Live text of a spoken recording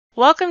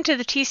Welcome to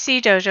the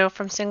TC Dojo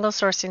from Single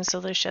Sourcing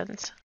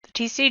Solutions. The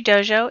TC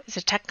Dojo is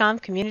a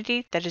TechCom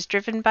community that is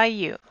driven by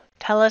you.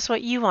 Tell us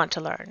what you want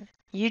to learn.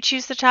 You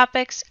choose the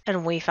topics,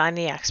 and we find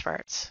the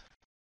experts.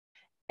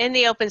 In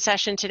the open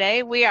session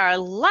today, we are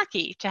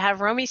lucky to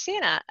have Romy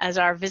Sinha as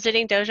our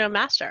visiting dojo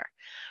master.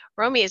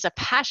 Romy is a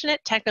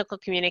passionate technical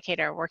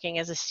communicator working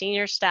as a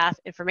senior staff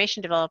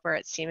information developer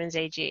at Siemens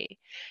AG.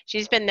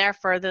 She's been there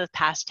for the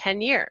past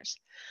 10 years.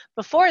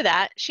 Before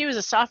that, she was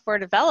a software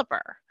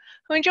developer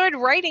who enjoyed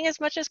writing as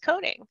much as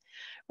coding.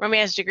 Romy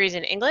has degrees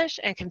in English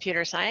and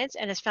computer science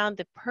and has found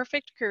the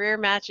perfect career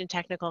match in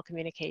technical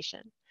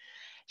communication.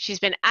 She's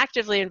been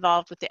actively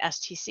involved with the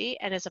STC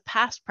and is a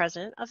past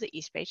president of the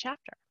East Bay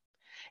chapter.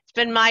 It's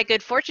been my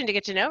good fortune to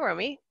get to know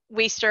Romy.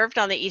 We served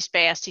on the East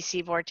Bay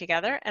STC board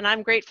together, and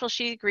I'm grateful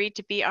she agreed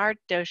to be our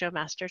dojo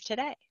master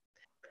today.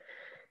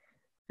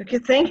 Okay,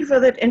 thank you for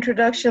that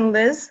introduction,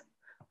 Liz.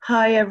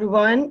 Hi,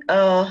 everyone.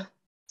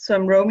 So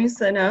I'm Romy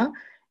Sinha,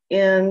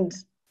 and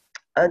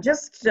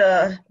just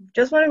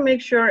want to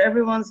make sure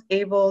everyone's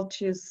able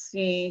to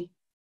see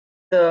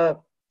the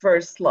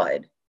first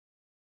slide.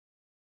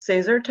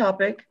 Says our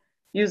topic,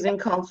 using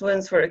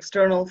Confluence for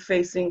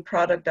external-facing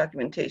product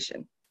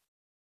documentation.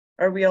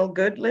 Are we all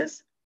good,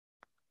 Liz?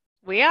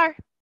 We are.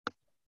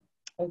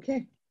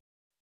 Okay.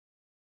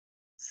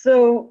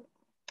 So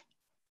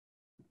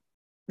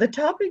the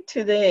topic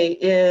today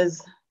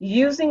is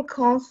using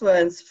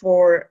Confluence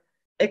for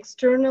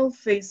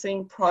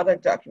external-facing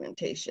product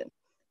documentation.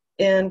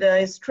 And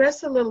I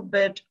stress a little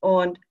bit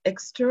on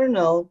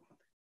external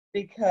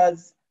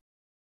because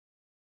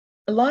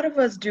a lot of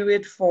us do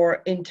it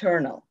for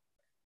internal.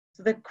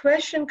 So the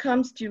question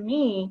comes to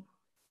me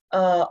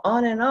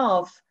on and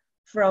off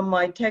from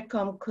my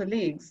TechCom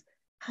colleagues,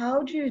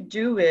 how do you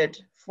do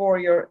it for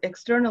your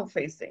external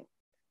facing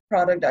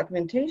product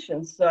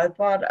documentation? So I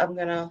thought I'm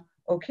gonna,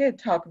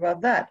 talk about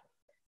that.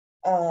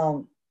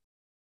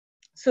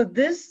 So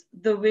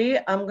the way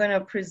I'm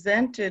gonna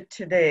present it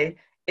today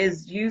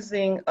is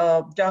using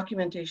a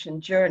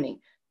documentation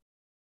journey.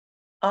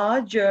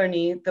 Our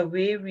journey, the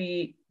way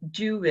we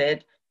do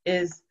it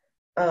is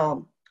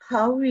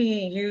how we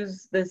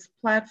use this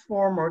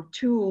platform or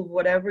tool,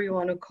 whatever you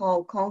want to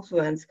call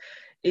Confluence,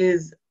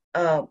 is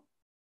how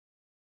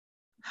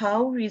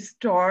we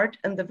start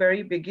in the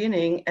very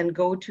beginning and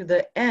go to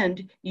the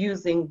end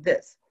using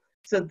this.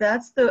 So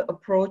that's the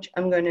approach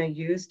I'm going to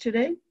use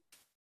today.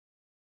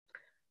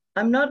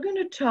 I'm not going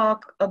to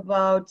talk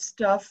about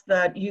stuff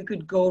that you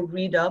could go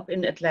read up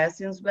in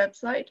Atlassian's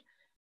website,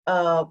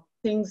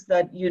 things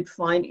that you'd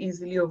find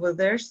easily over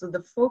there. So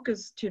the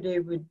focus today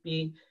would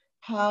be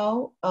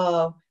how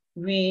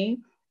we,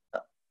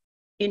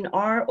 in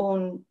our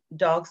own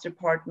docs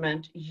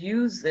department,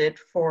 use it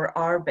for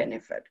our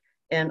benefit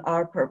and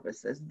our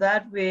purposes.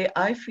 That way,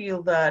 I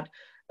feel that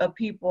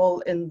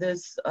people in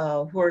this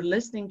who are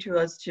listening to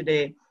us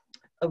today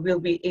will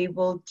be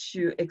able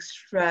to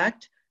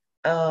extract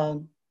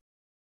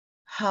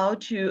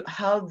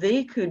how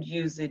they could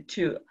use it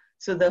too.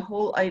 So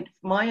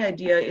my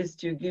idea is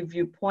to give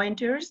you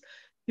pointers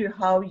to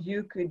how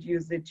you could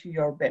use it to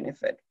your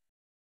benefit.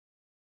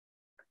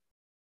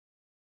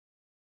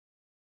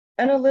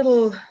 And a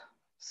little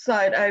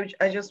side,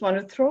 I just want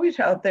to throw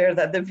it out there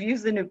that the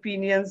views and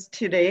opinions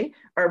today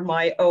are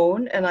my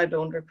own, and I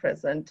don't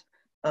represent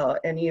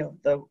any of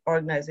the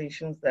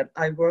organizations that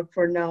I work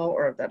for now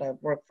or that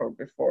I've worked for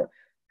before,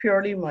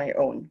 purely my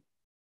own.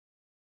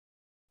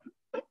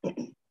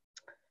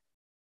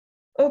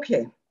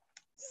 Okay,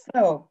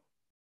 so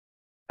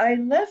I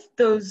left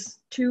those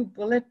 2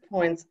 bullet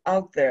points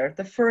out there.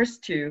 The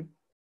first 2,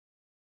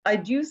 I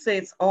do say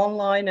it's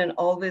online and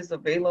always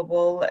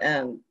available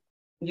and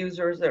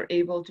users are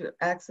able to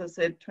access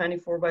it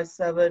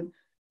 24/7.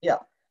 Yeah.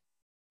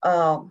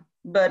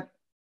 But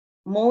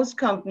most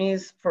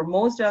companies, for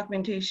most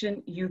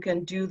documentation, you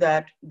can do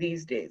that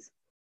these days.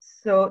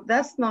 So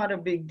that's not a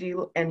big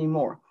deal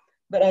anymore.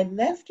 But I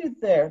left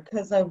it there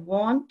because I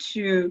want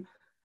to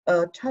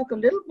talk a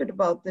little bit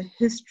about the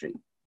history.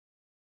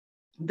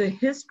 The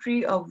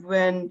history of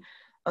when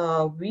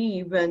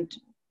we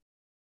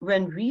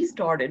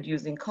started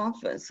using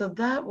Confluence. So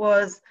that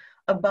was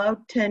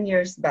about 10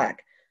 years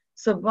back.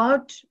 So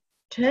about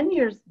 10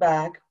 years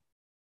back,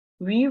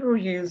 we were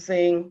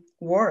using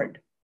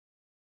Word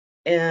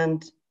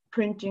and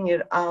printing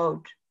it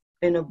out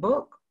in a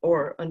book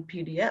or on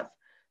PDF.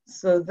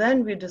 So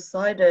then we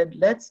decided,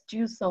 let's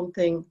do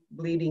something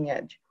bleeding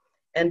edge.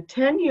 And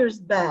 10 years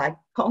back,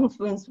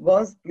 Confluence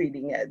was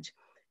bleeding edge.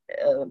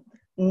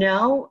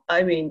 Now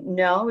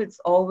it's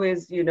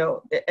always,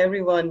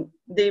 everyone,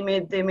 they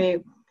may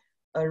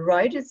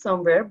write it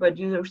somewhere, but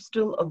you're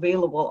still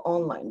available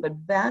online.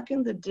 But back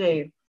in the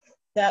day,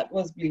 that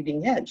was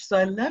bleeding edge. So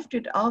I left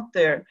it out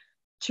there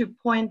to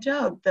point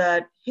out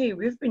that, hey,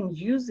 we've been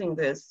using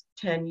this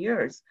 10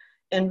 years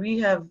and we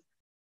have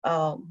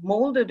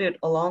molded it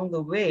along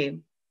the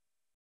way.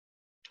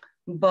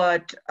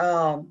 But,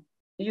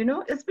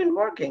 it's been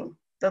working.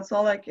 That's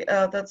all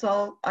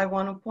I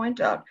want to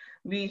point out.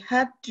 We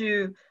had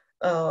to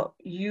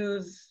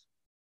use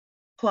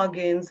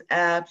plugins,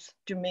 apps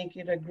to make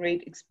it a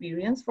great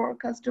experience for our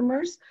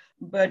customers.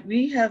 But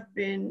we have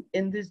been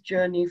in this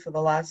journey for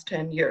the last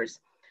 10 years.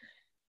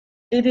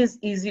 It is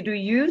easy to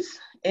use,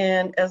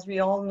 and as we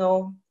all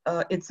know,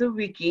 it's a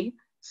wiki,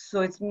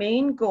 so its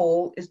main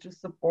goal is to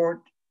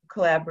support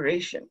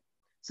collaboration.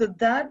 So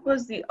that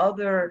was the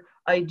other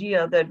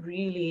idea that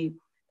really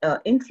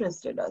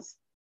interested us.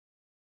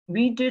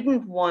 We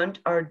didn't want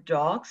our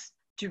docs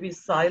to be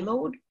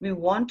siloed. We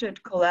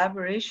wanted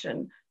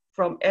collaboration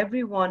from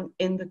everyone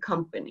in the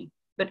company.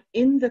 But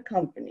in the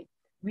company,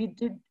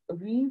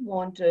 we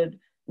wanted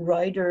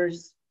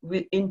writers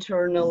with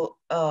internal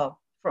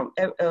from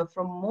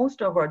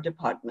most of our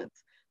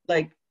departments,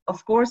 like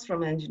of course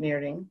from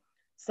engineering,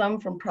 some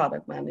from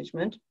product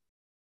management,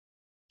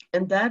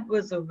 and that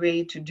was a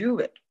way to do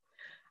it.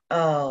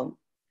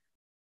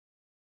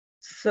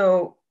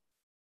 So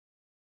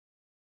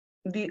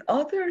the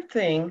other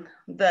thing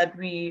that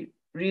we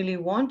really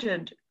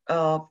wanted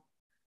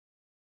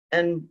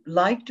and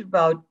liked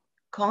about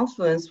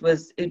Confluence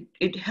was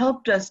it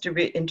helped us to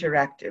be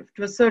interactive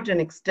to a certain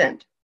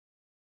extent.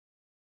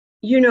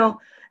 You know,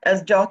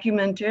 as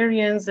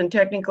documentarians and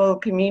technical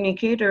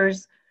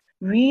communicators,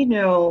 we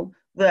know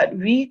that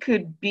we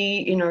could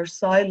be in our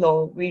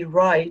silo, we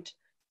write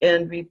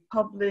and we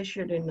publish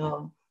it in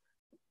a,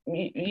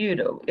 you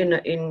know,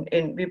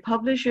 we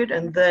publish it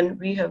and then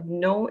we have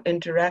no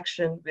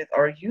interaction with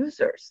our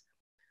users.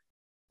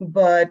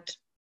 But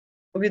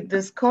with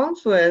this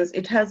Confluence,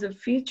 it has a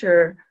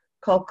feature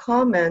called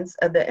comments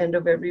at the end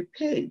of every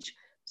page.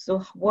 So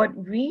what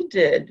we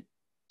did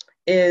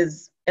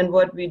is, and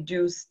what we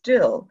do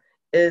still,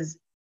 is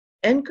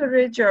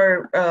encourage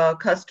our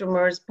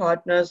customers,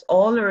 partners,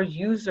 all our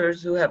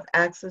users who have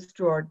access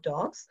to our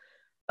docs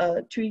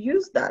to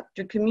use that,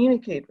 to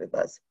communicate with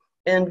us.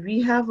 And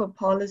we have a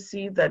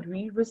policy that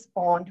we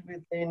respond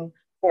within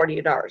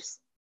 48 hours.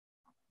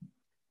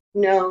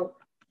 Now,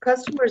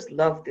 customers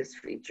love this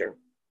feature.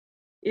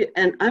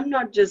 And I'm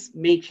not just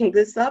making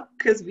this up,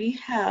 because we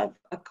have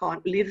a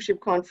leadership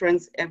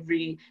conference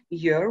every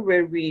year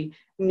where we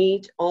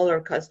meet all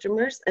our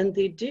customers, and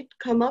they did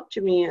come up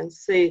to me and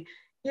say,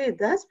 hey,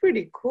 that's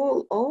pretty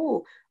cool.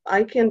 Oh,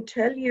 I can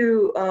tell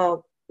you,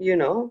 you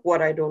know,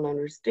 what I don't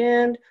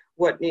understand,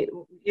 what,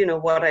 you know,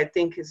 what I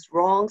think is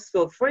wrong.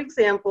 So for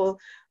example,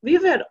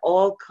 we've had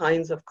all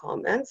kinds of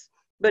comments,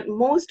 but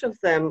most of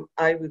them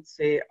I would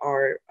say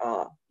are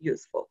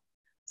useful.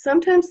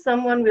 Sometimes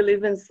someone will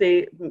even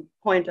say,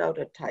 point out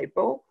a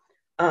typo,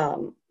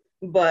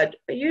 but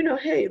you know,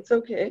 hey, it's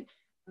okay.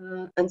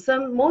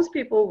 And most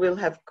people will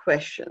have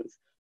questions.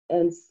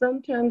 And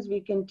sometimes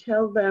we can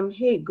tell them,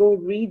 hey, go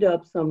read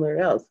up somewhere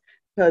else,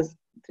 because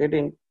they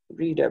didn't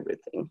read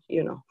everything,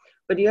 you know.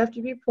 But you have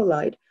to be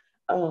polite.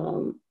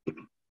 The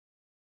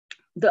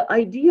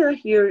idea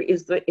here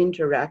is the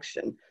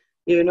interaction,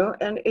 you know,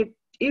 and it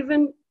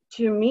even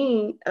to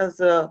me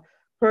as a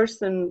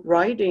person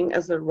writing,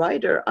 as a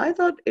writer, I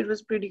thought it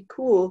was pretty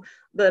cool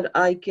that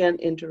I can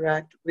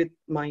interact with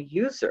my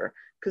user,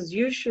 because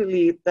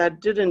usually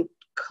that didn't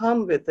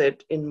come with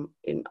it in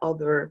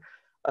other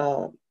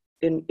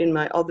in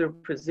my other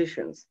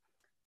positions.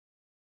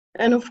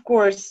 And of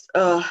course,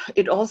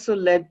 it also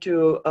led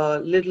to a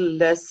little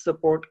less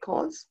support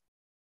calls,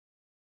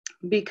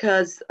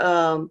 because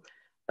and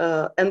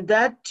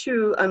that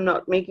too, I'm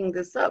not making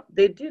this up.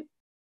 They do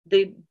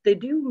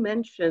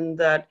mention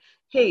that,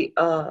 hey,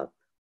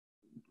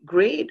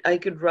 great, I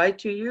could write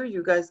to you,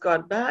 you guys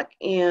got back,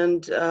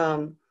 and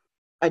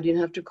I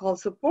didn't have to call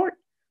support.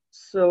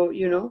 So,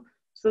 you know,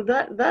 so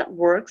that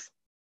works.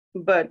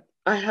 But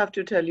I have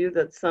to tell you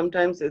that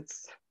sometimes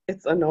it's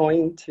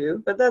annoying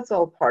too, but that's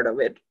all part of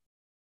it.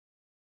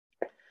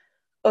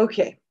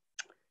 Okay,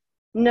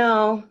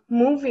 now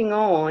moving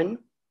on,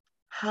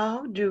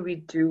 how do we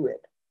do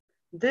it?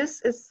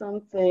 This is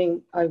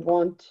something I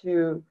want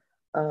to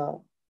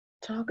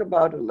talk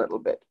about a little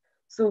bit.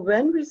 So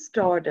when we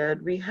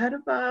started, we had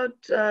about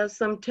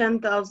some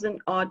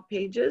 10,000 odd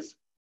pages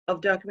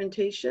of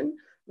documentation.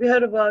 We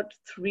had about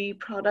 3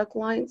 product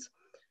lines.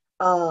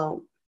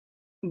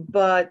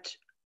 But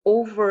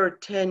over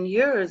 10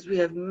 years, we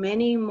have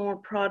many more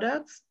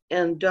products,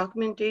 and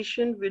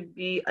documentation would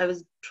be, I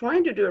was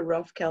trying to do a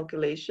rough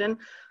calculation,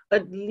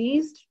 at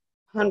least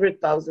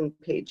 100,000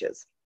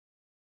 pages.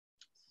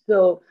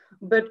 So,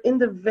 but in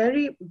the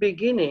very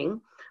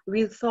beginning,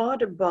 we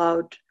thought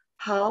about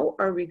how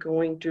are we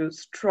going to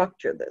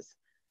structure this?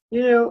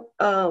 You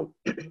know,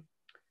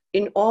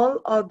 in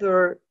all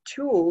other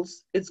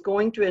tools, it's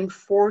going to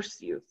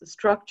enforce you. The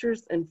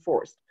structure's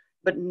enforced,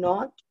 but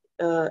not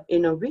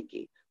in a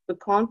wiki. The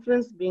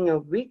Confluence being a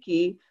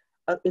wiki,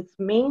 its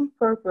main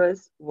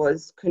purpose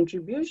was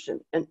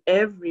contribution, and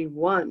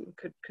everyone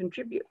could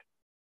contribute.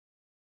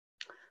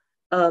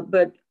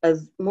 But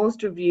as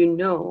most of you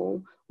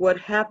know, what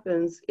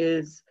happens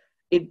is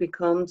it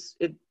runs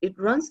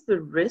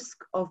the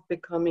risk of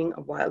becoming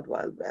a wild,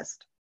 wild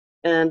west.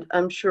 And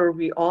I'm sure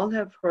we all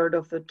have heard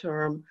of the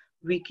term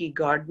wiki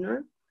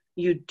gardener.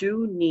 You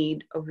do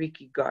need a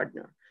wiki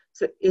gardener.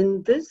 So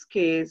in this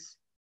case,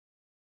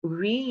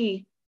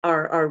 we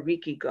our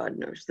wiki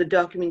gardeners, the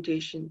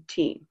documentation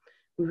team.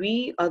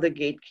 We are the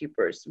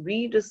gatekeepers.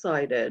 We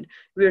decided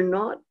we're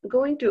not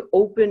going to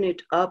open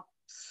it up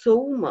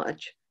so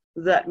much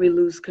that we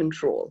lose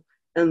control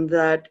and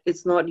that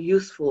it's not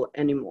useful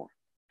anymore.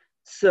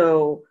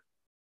 So,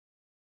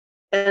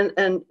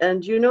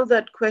 and you know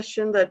that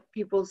question that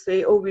people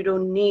say, oh, we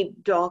don't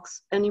need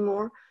docs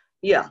anymore?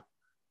 Yeah,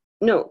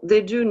 no,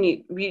 they do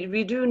need,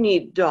 we do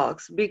need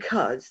docs,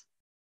 because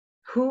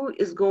who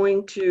is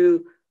going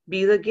to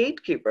be the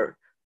gatekeeper?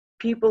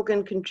 People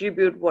can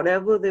contribute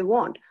whatever they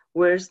want.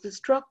 Where's the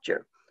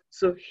structure?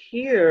 So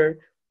here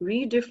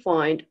we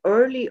defined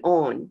early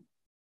on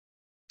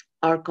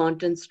our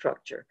content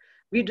structure.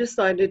 We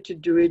decided to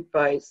do it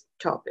by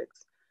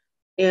topics,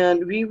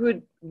 and we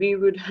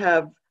would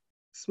have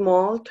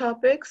small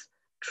topics,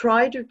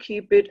 try to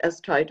keep it as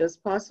tight as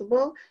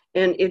possible,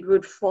 and it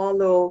would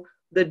follow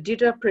the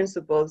DITA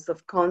principles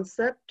of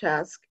concept,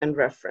 task, and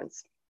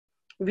reference.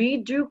 We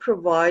do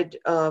provide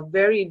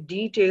very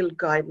detailed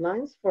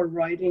guidelines for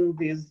writing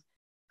these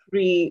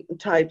three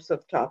types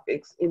of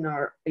topics in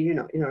our,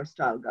 in our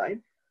style guide.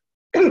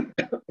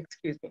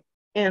 Excuse me.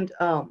 And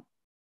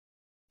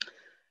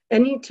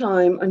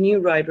anytime a new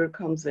writer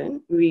comes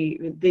in,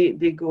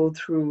 they go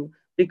through,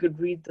 they could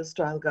read the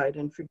style guide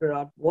and figure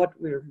out what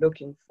we're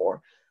looking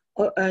for.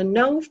 And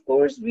now, of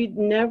course, we'd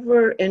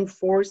never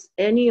enforce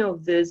any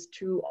of this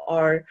to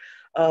our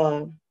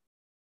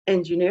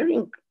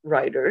engineering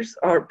writers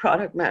or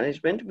product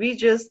management. We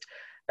just,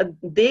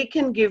 they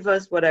can give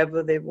us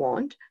whatever they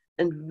want,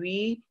 and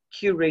we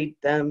curate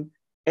them,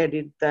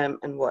 edit them,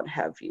 and what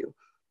have you.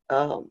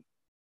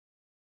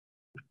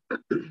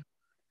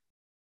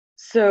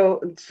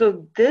 So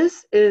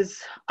this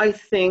is, I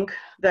think,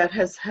 that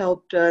has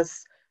helped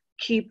us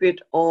keep it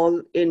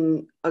all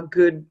in a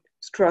good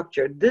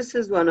structure. This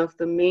is one of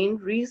the main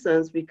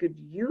reasons we could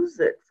use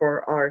it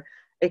for our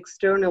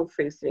external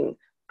facing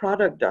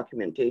product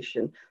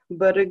documentation.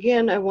 But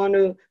again, I want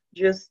to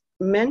just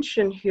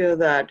mention here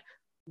that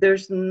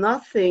there's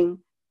nothing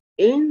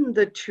in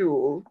the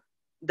tool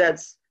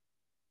that's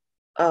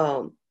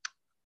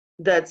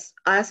that's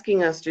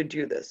asking us to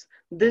do this.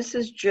 This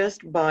is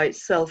just by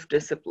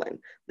self-discipline.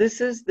 This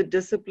is the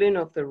discipline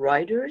of the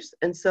writers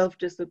and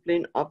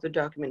self-discipline of the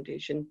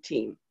documentation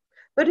team.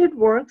 But it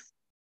works.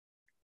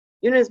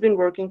 It's been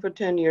working for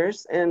 10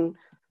 years. And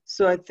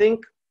so I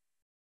think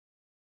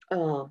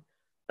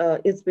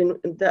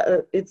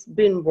it's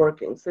been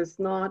working. So it's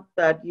not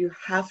that you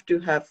have to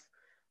have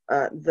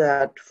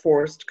that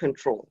forced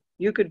control.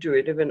 You could do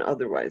it even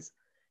otherwise.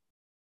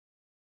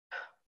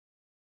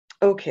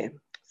 Okay.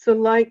 So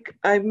like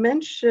I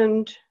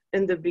mentioned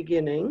in the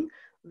beginning,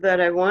 that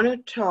I want to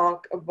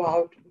talk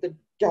about the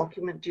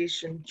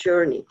documentation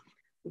journey,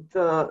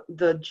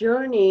 the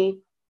journey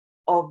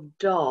of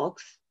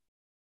docs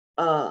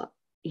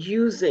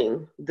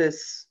using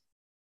this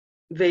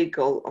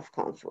vehicle of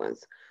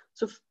Confluence.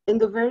 So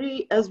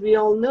as we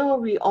all know,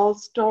 we all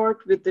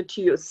start with the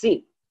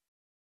TOC.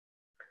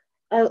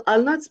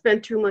 I'll not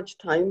spend too much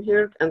time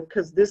here, and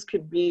because this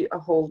could be a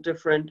whole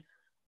different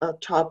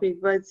topic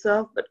by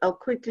itself, but I'll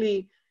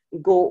quickly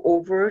go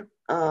over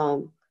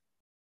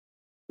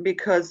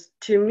because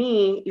to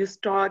me, you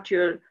start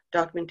your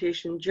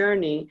documentation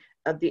journey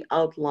at the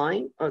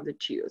outline or the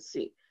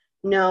TOC.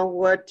 Now,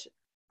 what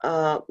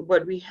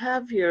we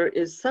have here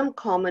is some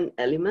common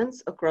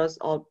elements across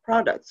all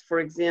products. For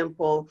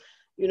example,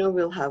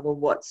 we'll have a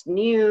what's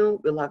new,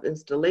 we'll have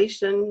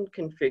installation,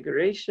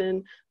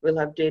 configuration, we'll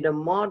have data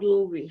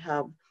model, we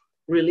have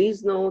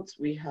release notes,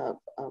 we have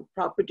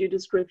property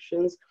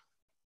descriptions.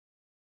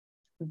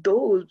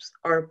 Those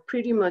are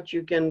pretty much,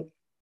 you can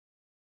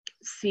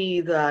see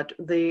that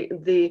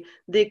they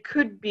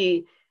could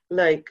be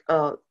like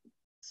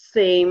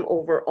same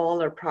over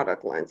all our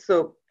product lines.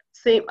 So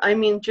same, I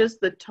mean, just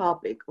the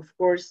topic. Of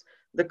course,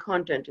 the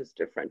content is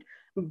different,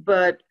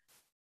 but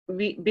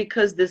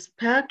because this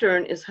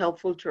pattern is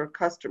helpful to our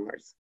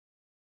customers,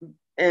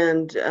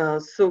 and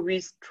so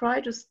we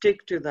try to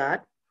stick to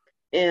that,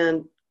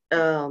 and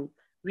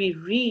we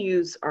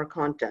reuse our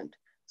content.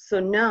 So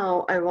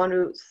now I want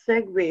to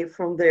segue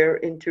from there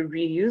into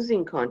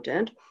reusing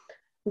content,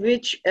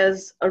 which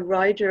as a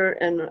writer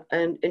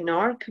and in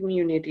our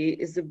community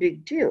is a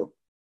big deal.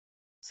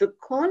 So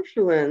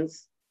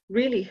Confluence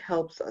really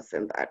helps us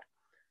in that.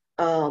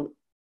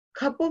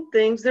 Couple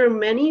things, there are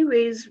many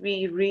ways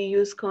we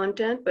reuse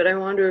content, but I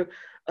want to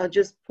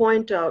just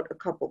point out a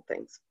couple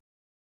things.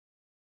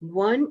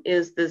 One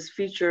is this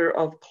feature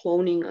of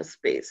cloning a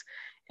space.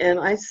 And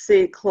I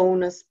say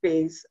clone a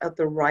space at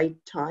the right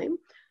time.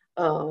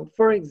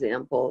 For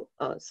example,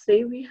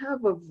 say we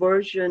have a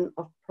version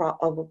of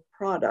a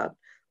product.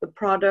 The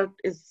product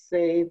is,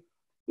 say,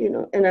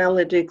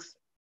 Analytics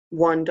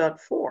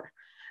 1.4.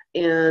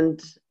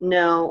 And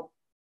now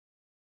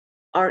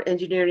our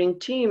engineering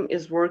team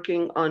is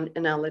working on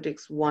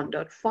Analytics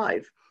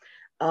 1.5.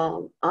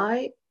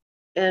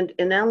 And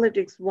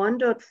Analytics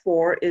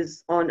 1.4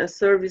 is on a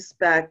Service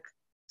Pack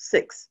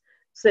 6.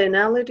 So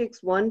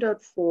Analytics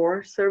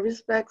 1.4,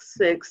 Service Pack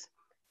 6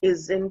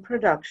 is in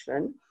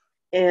production.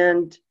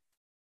 And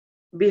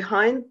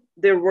behind,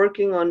 they're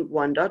working on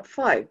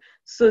 1.5.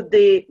 So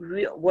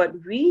what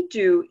we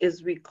do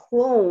is we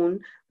clone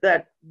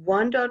that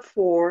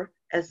 1.4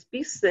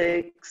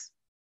 SP6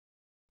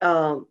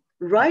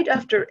 right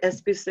after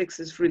SP6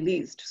 is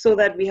released, so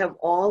that we have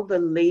all the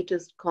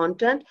latest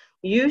content.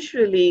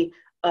 Usually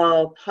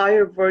a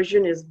higher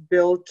version is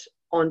built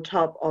on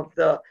top of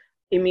the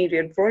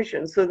immediate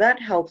version. So that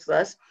helps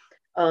us.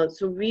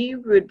 So we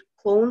would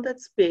clone that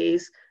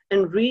space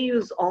and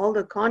reuse all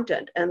the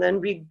content. And then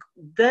we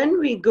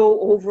go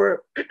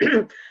over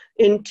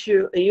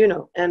into,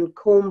 and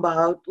comb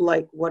out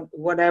like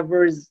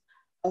whatever's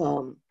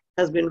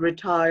has been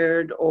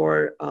retired,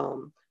 or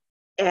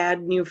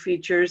add new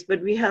features, but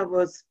we have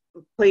a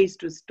place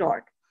to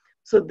start.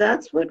 So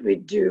that's what we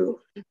do.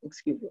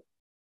 Excuse me.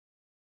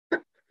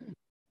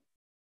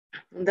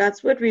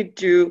 That's what we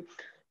do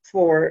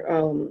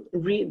for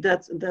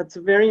that's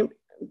very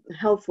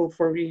helpful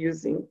for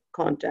reusing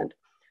content.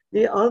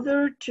 The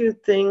other two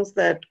things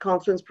that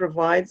Confluence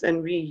provides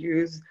and we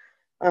use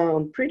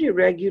pretty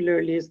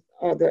regularly is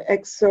the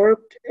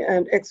excerpt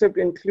and excerpt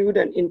include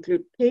and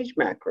include page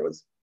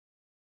macros.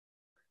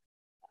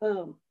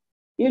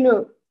 You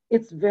know,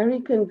 it's very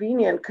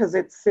convenient because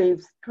it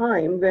saves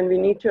time when we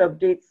need to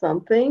update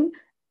something,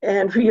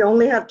 and we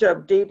only have to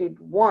update it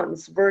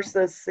once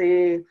versus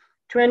say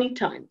 20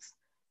 times.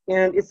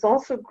 And it's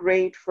also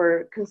great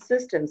for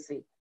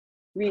consistency.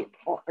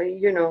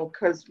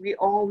 Because we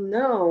all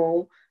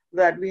know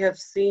that we have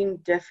seen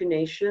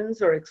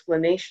definitions or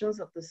explanations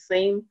of the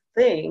same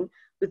thing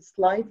with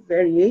slight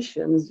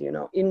variations,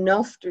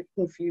 enough to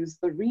confuse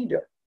the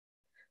reader.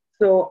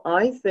 So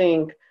I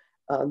think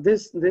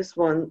this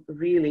one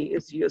really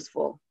is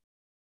useful.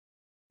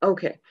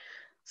 Okay,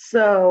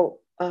 so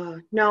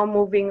now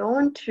moving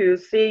on to,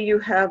 say you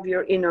have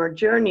in our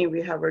journey,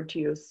 we have our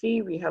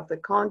TOC, we have the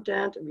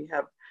content, we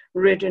have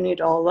written it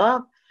all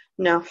up.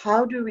 Now,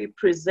 how do we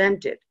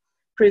present it?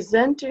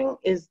 Presenting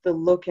is the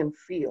look and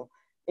feel.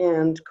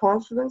 And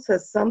Confluence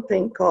has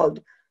something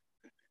called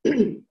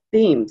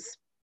themes.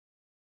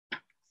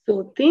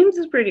 So themes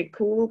is pretty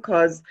cool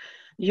because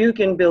you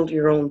can build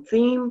your own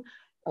theme.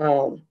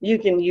 You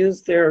can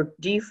use their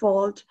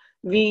default.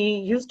 We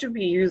used to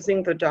be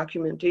using the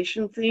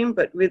documentation theme,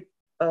 but we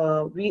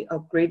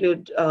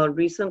upgraded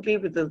recently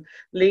with the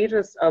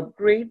latest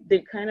upgrade. They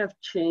kind of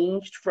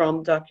changed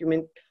from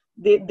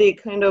they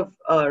kind of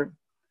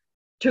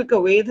took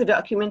away the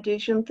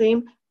documentation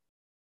theme,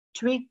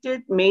 tweaked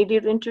it, made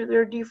it into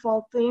their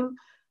default theme.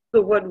 So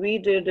what we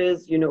did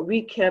is,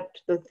 we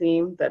kept the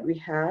theme that we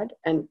had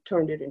and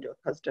turned it into a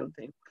custom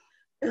theme.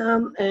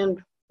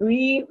 And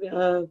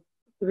we're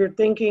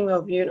thinking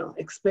of,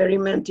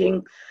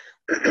 experimenting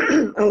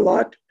a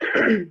lot.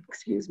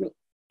 Excuse me.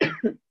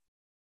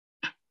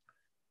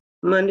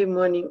 Monday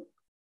morning,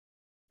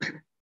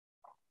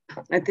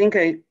 I think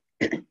I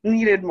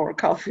needed more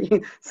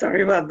coffee.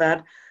 Sorry about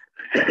that.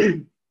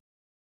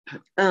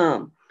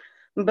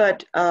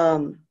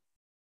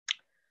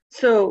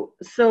 So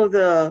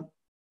the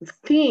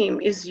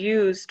theme is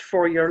used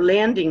for your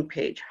landing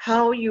page,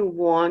 how you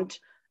want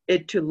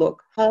it to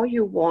look, how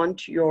you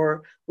want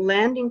your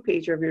landing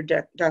page of your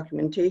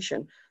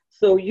documentation.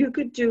 So you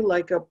could do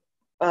like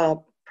a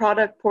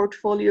product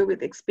portfolio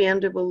with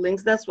expandable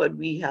links. That's what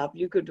we have.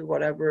 You could do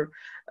whatever,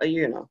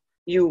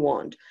 you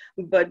want.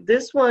 But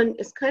this one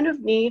is kind of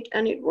neat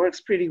and it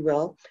works pretty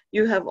well.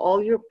 You have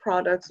all your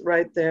products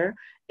right there.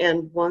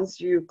 And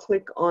once you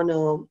click on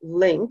a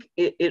link,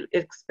 it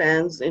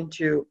expands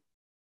into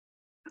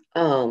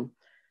all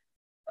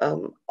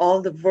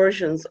the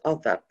versions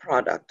of that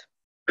product.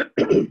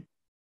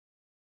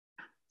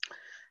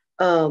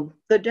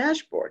 The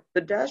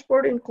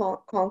dashboard in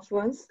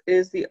Confluence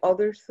is the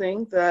other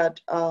thing that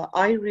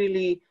I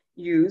really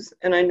use,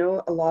 and I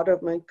know a lot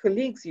of my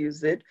colleagues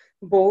use it,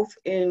 both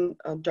in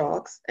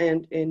docs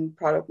and in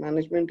product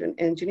management and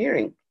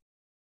engineering,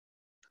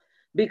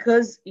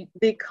 because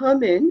they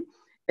come in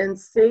and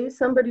say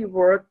somebody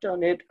worked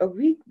on it a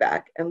week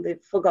back and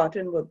they've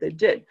forgotten what they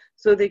did.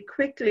 So they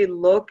quickly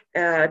look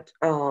at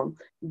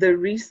the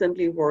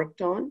recently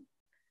worked on,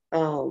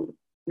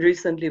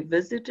 recently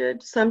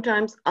visited.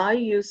 Sometimes I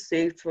use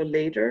saved for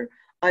later.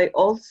 I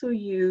also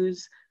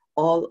use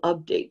all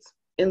updates.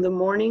 In the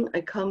morning,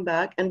 I come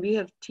back and we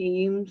have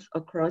teams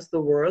across the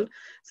world.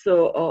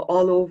 So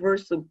all over,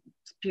 so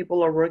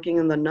people are working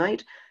in the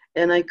night.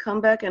 And I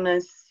come back and I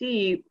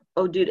see,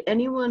 oh, did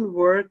anyone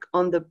work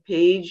on the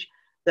page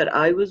that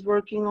I was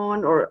working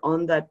on or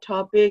on that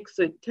topic?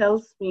 So it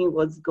tells me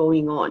what's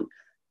going on.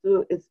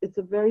 So it's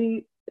a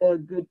very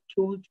good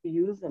tool to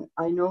use. And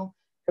I know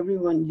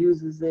everyone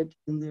uses it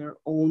in their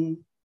own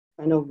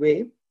kind of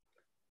way.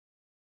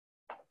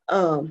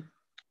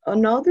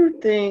 Another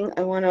thing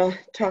I want to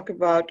talk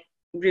about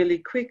really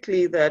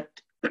quickly that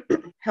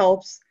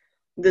helps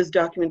this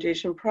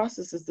documentation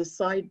process is the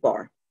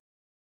sidebar.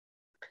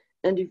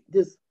 And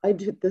I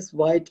did this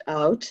white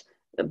out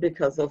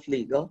because of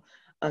legal,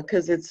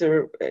 because it's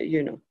a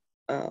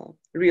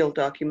real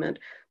document.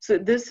 So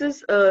this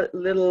is a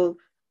little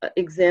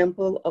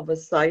example of a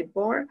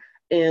sidebar,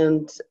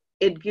 and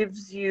it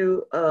gives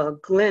you a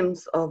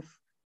glimpse of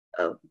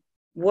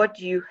what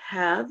you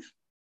have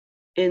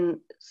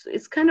in.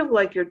 It's kind of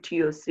like your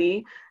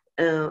TOC.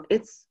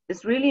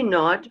 It's really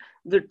not.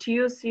 The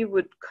TOC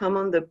would come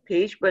on the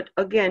page, but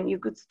again, you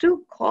could still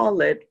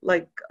call it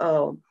like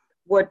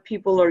what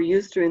people are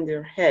used to in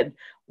their head,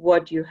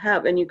 what you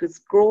have, and you could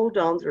scroll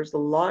down. There's a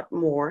lot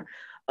more.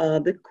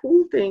 The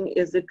cool thing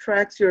is it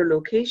tracks your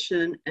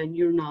location and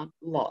you're not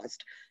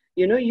lost.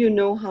 You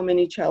know how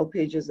many child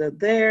pages are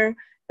there,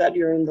 that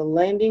you're on the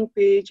landing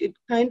page. It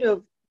kind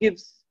of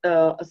gives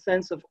a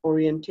sense of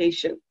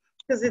orientation,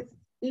 because it's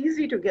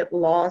easy to get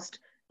lost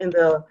in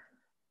the,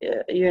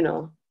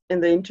 in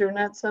the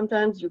internet.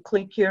 Sometimes you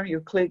click here, you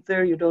click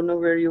there, you don't know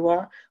where you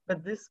are,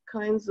 but this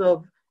kinds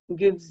of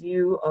gives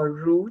you a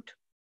route.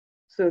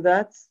 So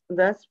that's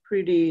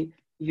pretty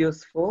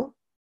useful.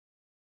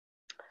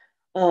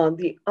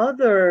 The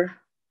other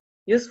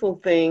useful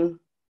thing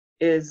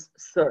is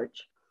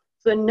search.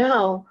 So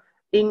now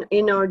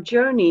in our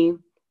journey,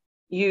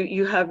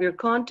 you have your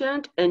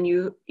content, and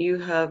you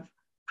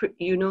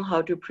know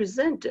how to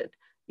present it.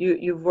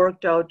 You've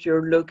worked out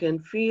your look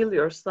and feel,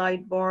 your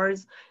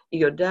sidebars,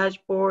 your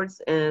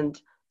dashboards,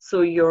 and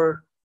so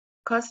your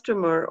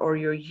customer or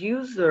your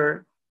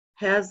user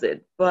has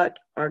it, but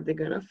are they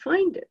going to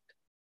find it?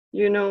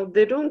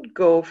 They don't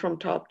go from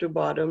top to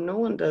bottom. No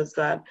one does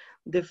that.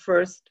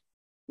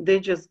 They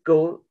just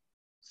go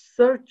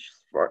search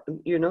for,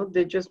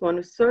 they just want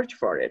to search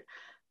for it.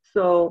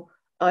 So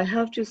I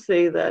have to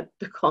say that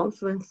the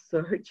Confluence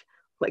search,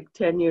 like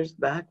 10 years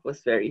back,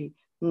 was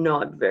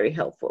not very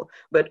helpful.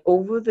 But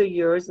over the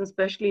years,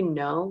 especially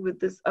now with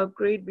this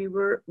upgrade,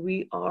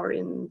 we are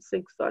in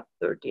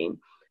 6.13.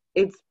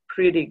 It's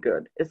pretty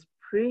good. It's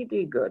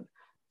pretty good.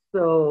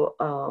 So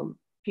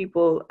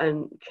people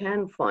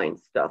can find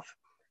stuff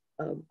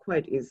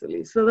quite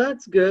easily. So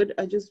that's good.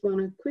 I just want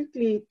to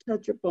quickly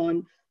touch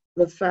upon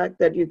the fact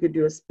that you could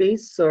do a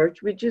space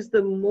search, which is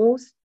the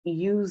most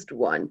used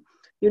one.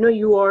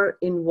 You are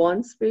in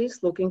one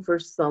space looking for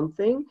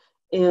something,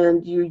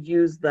 and you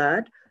use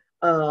that.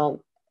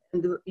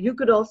 You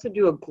could also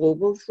do a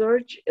global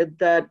search.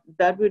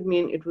 That would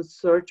mean it would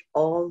search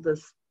all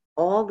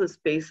the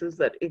spaces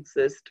that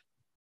exist,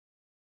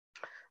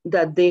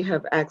 that they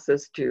have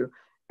access to,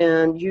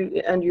 and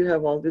you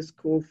have all these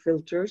cool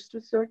filters to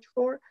search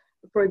for.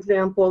 For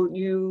example,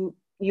 you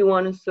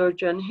want to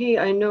search on, hey,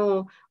 I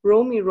know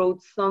Romy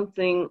wrote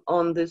something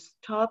on this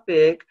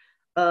topic.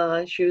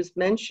 She was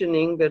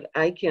mentioning, but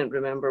I can't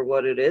remember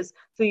what it is.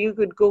 So you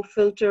could go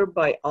filter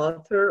by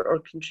author or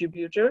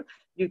contributor.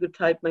 You could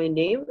type my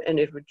name and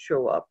it would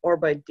show up, or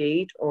by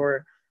date,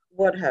 or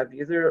what have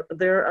you.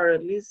 There are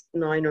at least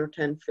 9 or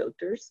 10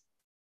 filters.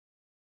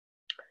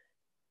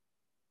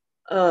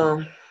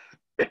 Wait,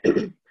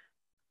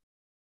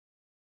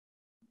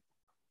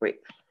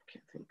 I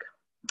can't think.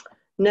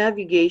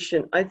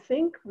 Navigation. I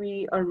think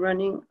we are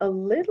running a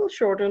little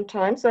short on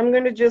time, so I'm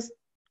going to just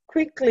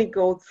quickly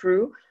go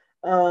through.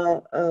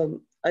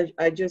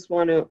 I just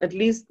want to at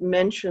least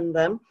mention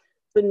them.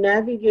 So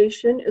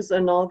navigation is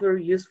another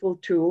useful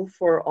tool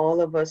for all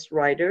of us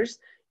writers,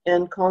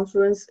 and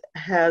Confluence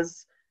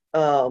has,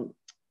 they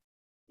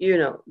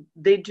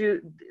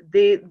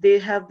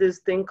have this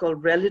thing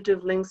called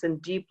relative links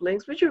and deep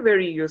links, which are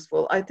very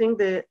useful. I think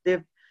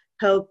they've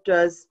helped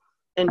us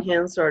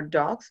enhance our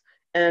docs.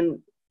 And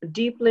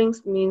deep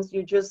links means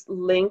you just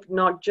link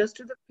not just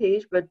to the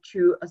page, but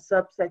to a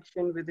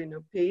subsection within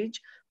a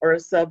page, or a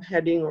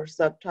subheading or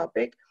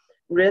subtopic.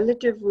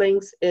 Relative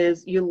links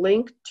is you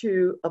link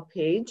to a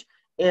page,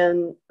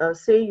 and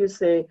you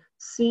say,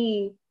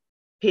 see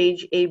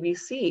page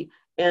ABC,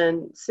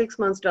 and 6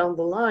 months down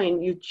the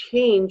line, you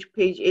change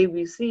page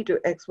ABC to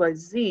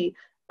XYZ,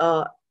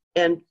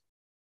 and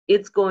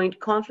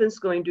Confluence is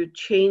going to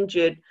change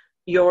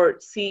your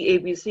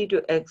CABC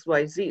to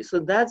XYZ. So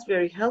that's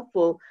very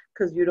helpful,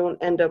 because you don't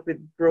end up with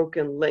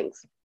broken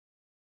links.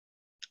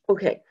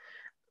 Okay,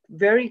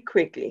 very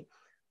quickly.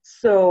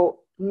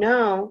 So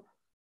now,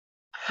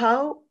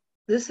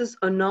 this is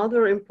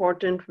another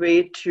important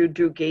way to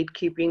do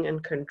gatekeeping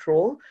and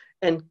control,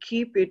 and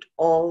keep it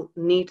all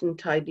neat and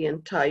tidy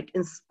and tight,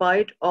 in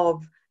spite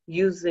of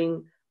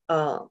using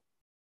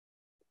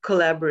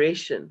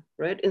collaboration,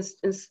 right?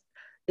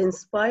 In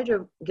spite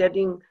of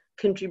getting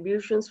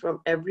contributions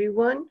from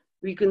everyone,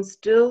 we can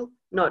still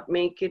not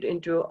make it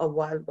into a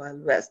wild,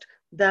 wild west.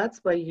 That's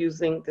by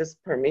using these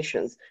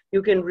permissions.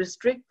 You can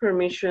restrict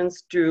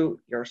permissions to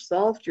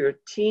yourself, to your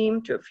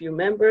team, to a few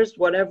members,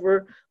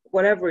 whatever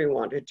you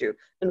want to do.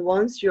 And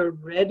once you're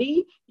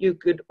ready, you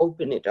could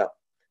open it up.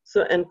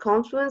 So, and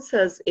Confluence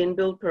has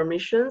inbuilt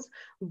permissions,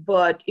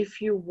 but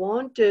if you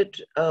wanted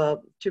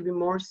to be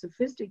more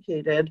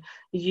sophisticated,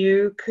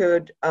 you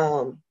could,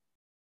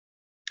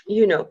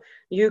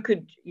 you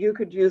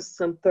could use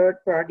some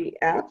third-party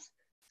apps.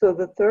 So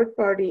the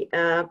third-party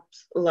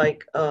apps,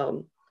 like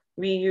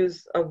we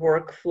use a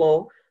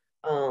workflow.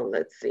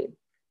 Let's see,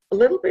 a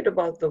little bit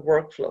about the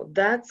workflow.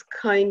 That's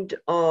kind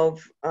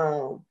of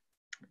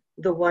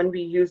the one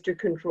we use to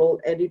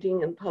control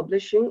editing and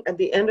publishing. At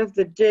the end of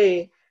the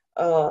day,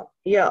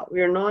 Yeah,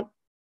 we are not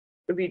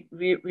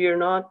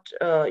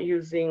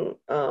using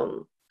a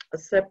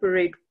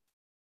separate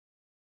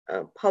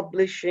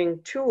publishing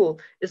tool.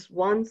 Is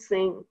one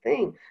same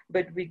thing,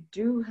 but we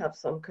do have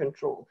some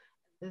control.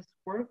 This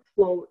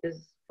workflow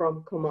is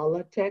from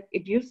Kamala Tech.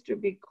 It used to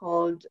be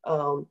called,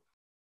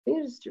 it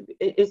used to be,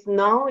 it's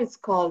now it's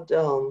called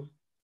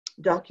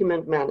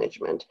document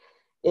management,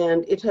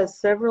 and it has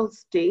several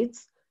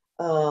states,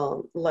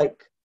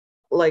 like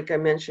I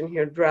mentioned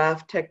here,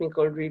 draft,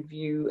 technical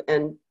review,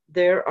 and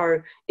there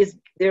is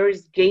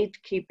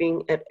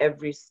gatekeeping at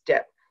every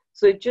step.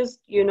 So it just,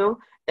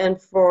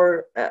 and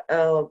for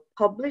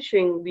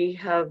publishing, we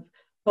have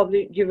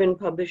given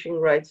publishing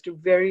rights to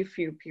very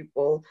few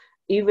people,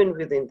 even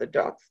within the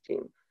docs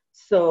team.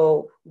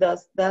 So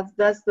that's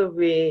the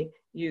way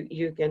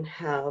you can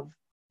have.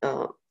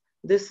 Uh,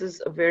 this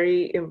is a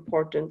very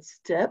important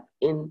step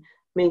in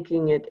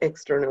making it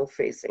external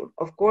facing.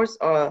 Of course,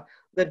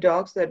 the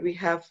docs that we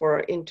have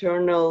for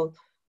internal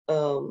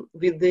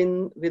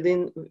within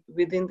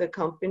the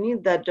company,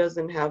 that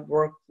doesn't have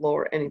workflow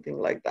or anything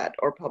like that,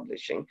 or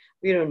publishing.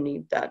 We don't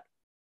need that.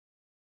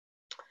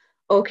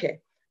 Okay,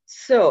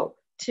 so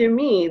to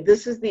me,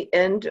 this is the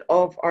end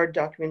of our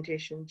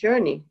documentation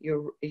journey.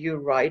 You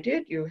write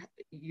it, you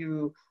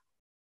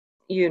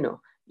know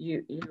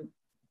you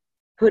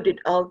put it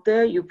out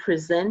there, you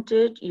present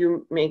it,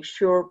 you make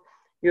sure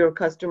your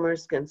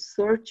customers can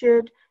search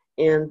it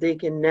and they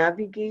can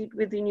navigate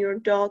within your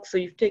doc. So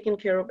you've taken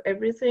care of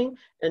everything,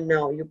 and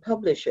now you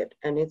publish it,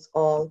 and it's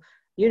all,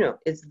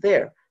 it's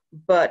there.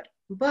 But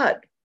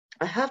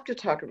I have to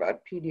talk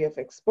about PDF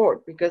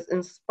export, because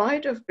in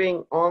spite of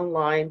being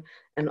online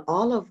and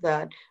all of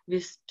that, we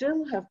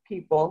still have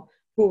people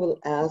who will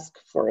ask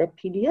for a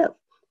PDF.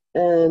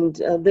 And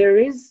there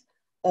is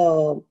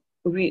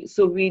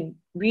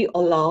we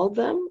allow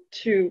them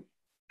to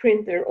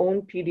print their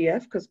own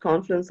PDF, because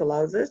Confluence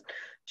allows us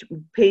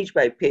to page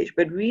by page,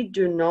 but we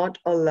do not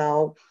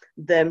allow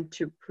them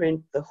to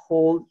print the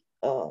whole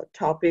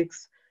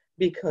topics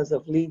because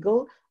of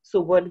legal. So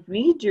what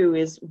we do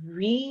is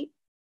we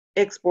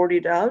export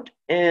it out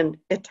and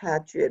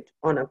attach it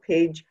on a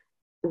page,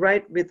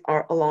 right,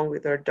 along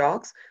with our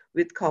docs,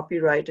 with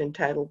copyright and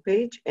title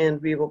page,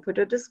 and we will put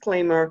a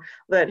disclaimer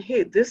that,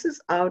 hey, this is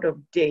out of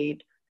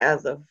date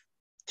as of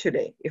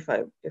today, if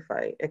I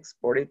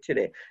export it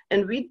today.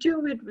 And we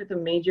do it with a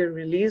major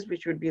release,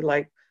 which would be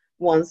like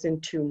once in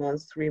 2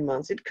 months, 3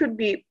 months. It could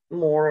be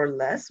more or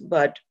less,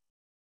 but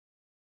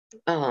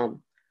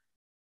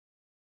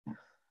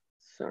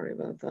sorry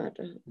about that.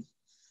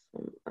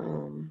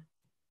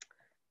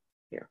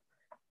 Here.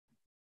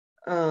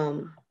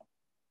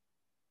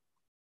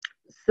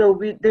 So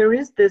there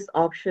is this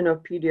option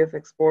of PDF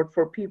export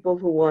for people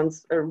who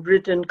wants a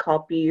written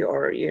copy,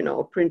 or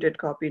a printed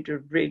copy to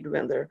read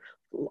when they're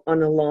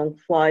on a long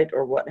flight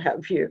or what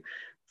have you.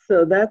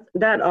 So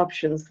that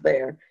option's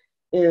there.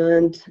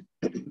 And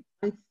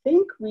I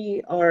think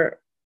we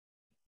are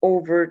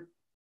over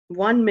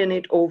 1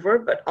 minute over,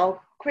 but I'll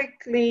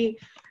quickly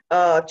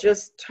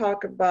just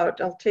talk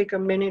about, I'll take a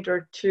minute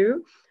or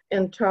two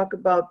and talk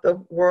about the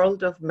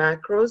world of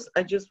macros.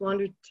 I just want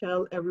to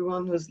tell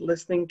everyone who's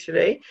listening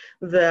today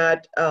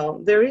that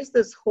there is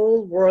this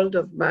whole world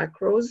of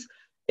macros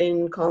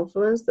in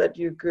Confluence that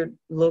you could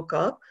look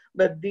up,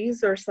 but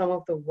these are some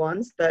of the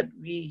ones that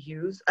we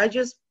use. I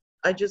just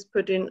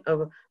put in,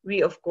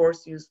 we of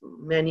course use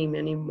many,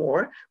 many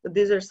more, but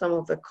these are some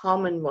of the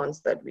common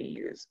ones that we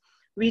use.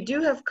 We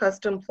do have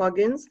custom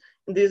plugins.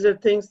 These are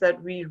things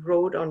that we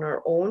wrote on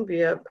our own.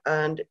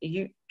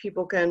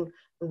 People can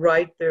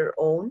write their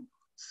own.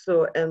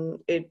 So,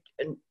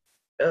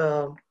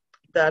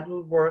 that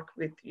will work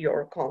with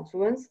your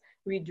Confluence.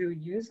 We do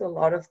use a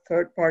lot of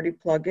third-party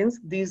plugins.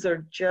 These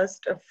are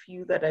just a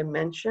few that I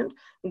mentioned.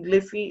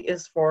 Glyphy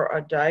is for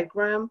a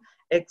diagram.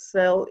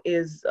 Excel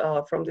is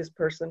from this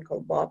person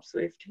called Bob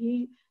Swift.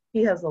 He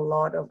has a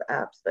lot of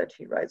apps that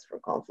he writes for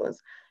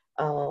Confluence.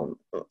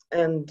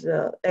 And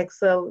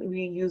Excel,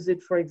 we use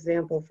it, for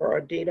example, for our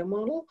data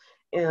model,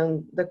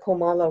 and the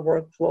Komala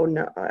workflow,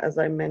 as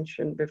I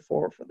mentioned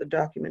before, for the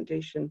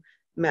documentation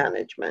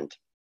management.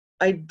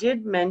 I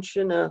did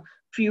mention a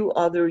few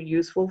other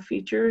useful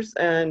features,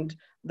 and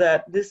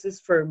that this is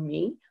for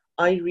me.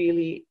 I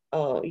really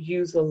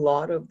use a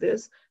lot of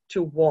this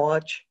to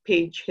watch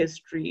page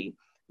history,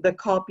 the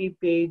copy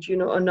page,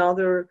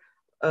 another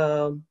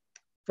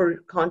for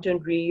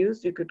content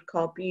reuse, you could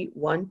copy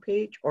one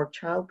page or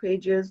child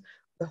pages,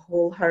 the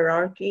whole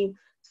hierarchy.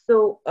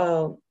 So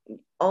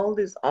all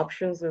these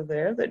options are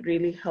there that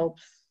really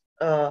helps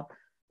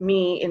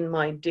me in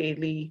my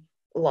daily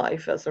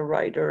life as a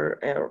writer,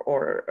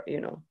 or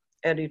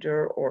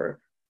editor, or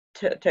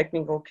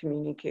technical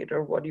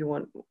communicator. What do you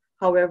want?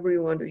 However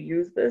you want to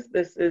use this.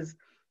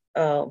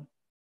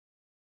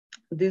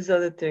 These are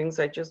the things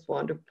I just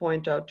want to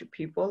point out to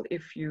people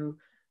if you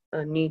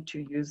need to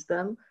use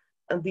them.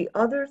 And the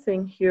other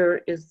thing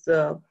here is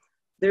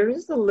there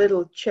is a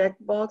little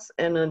checkbox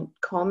and a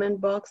comment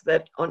box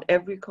that on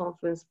every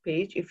Confluence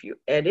page, if you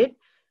edit,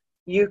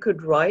 you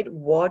could write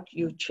what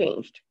you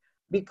changed.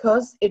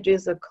 because it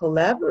is a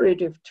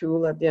collaborative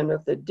tool, at the end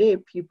of the day,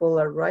 people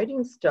are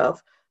writing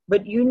stuff,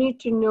 but you need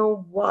to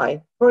know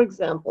why. For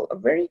example, a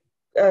very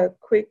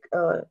quick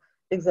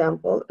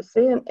example,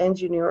 say an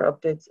engineer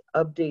updates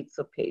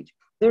a page.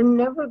 They're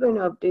never going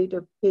to update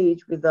a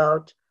page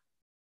without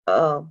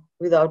a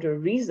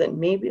reason.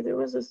 Maybe there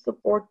was a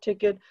support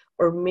ticket,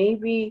 or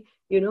maybe,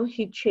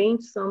 he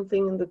changed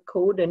something in the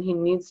code and he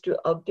needs to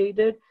update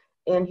it,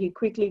 and he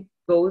quickly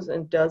goes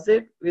and does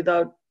it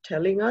without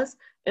telling us,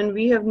 and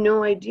we have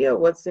no idea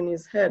what's in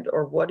his head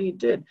or what he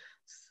did.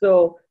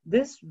 So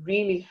this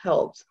really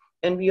helps.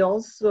 And we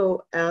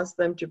also ask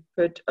them to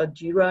put a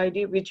Jira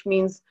ID, which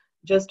means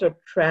just a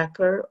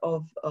tracker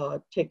of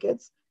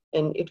tickets,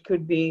 and it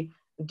could be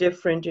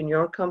different in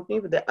your company,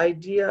 but the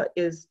idea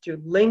is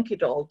to link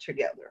it all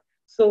together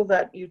so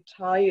that you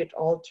tie it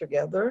all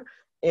together,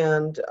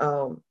 and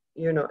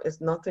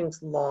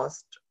nothing's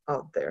lost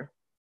out there.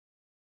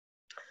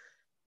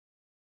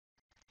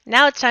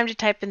 Now it's time to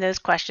type in those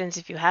questions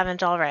if you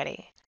haven't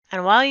already.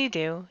 And while you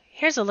do,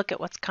 here's a look at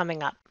what's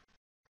coming up.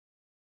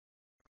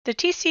 The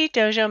TC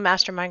Dojo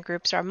Mastermind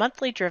Groups are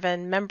monthly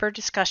driven member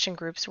discussion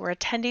groups where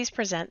attendees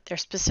present their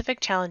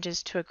specific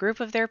challenges to a group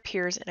of their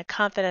peers in a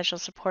confidential,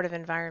 supportive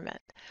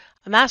environment.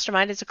 A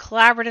mastermind is a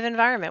collaborative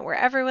environment where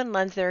everyone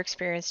lends their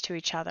experience to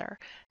each other.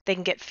 They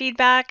can get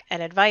feedback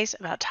and advice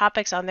about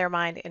topics on their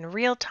mind in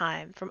real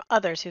time from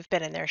others who've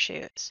been in their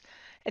shoes.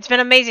 It's been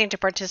amazing to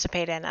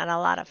participate in and a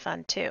lot of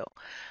fun too.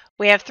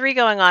 We have 3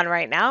 going on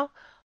right now.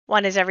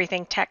 One is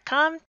everything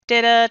TechCom,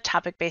 data,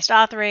 topic-based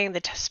authoring,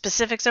 the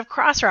specifics of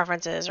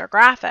cross-references or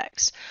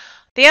graphics.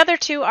 The other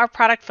 2 are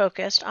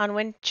product-focused on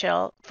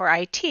Windchill for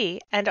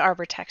IT and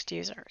ArborText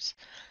users.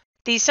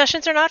 These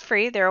sessions are not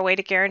free. They're a way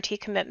to guarantee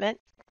commitment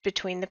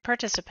between the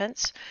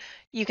participants.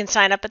 You can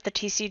sign up at the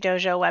TC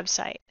Dojo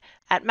website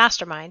at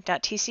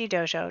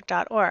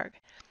mastermind.tcdojo.org.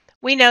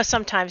 We know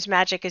sometimes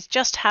magic is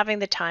just having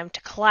the time to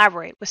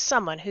collaborate with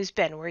someone who's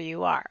been where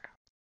you are.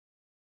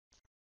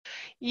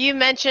 You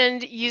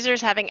mentioned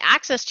users having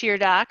access to your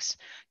docs.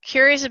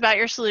 Curious about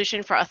your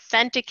solution for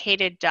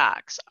authenticated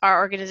docs. Our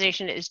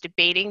organization is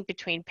debating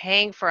between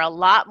paying for a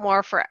lot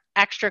more for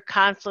extra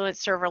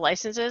Confluence server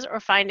licenses or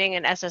finding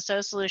an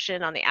SSO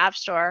solution on the App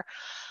Store.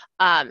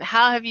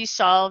 How have you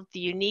solved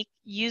the unique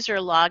user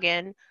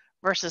login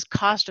versus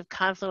cost of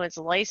Confluence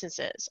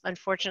licenses?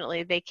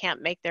 Unfortunately, they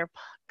can't make their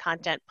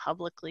content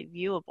publicly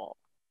viewable.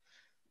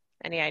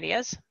 Any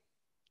ideas?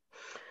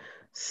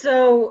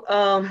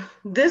 So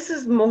this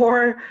is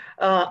more,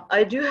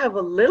 I do have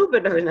a little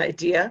bit of an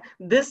idea.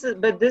 This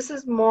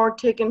is more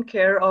taken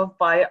care of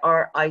by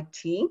our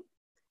IT.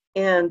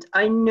 And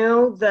I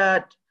know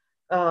that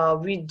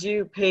we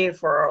do pay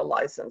for our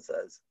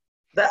licenses.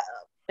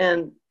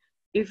 And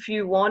if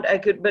you want, I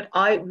could, but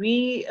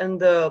we and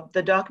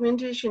the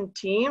documentation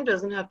team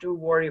doesn't have to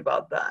worry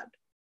about that.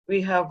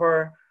 We have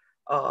our,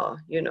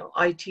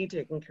 IT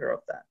taking care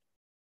of that.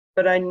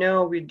 But I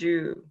know we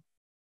do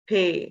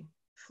pay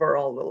for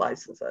all the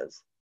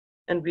licenses,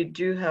 and we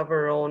do have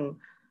our own,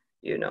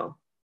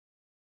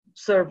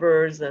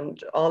 servers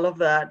and all of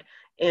that.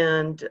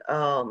 And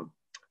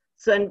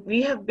and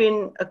we have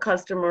been a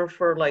customer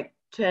for like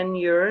 10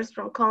 years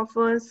from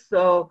Confluence,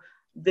 so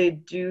they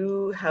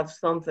do have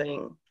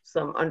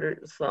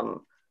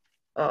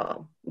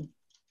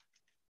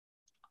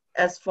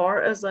as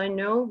far as I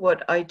know,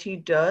 what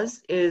IT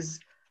does is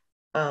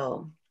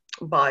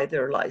buy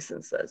their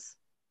licenses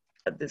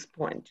at this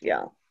point.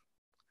 Yeah.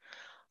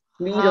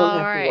 We don't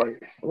have to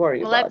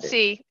worry well, about let's it.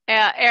 see.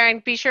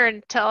 Aaron, be sure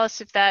and tell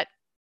us if that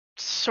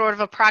sort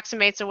of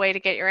approximates a way to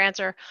get your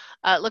answer.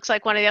 It looks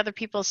like one of the other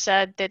people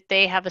said that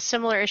they have a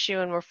similar issue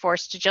and were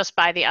forced to just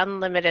buy the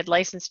unlimited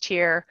license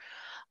tier.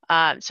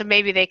 So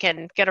maybe they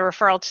can get a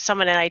referral to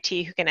someone in IT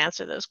who can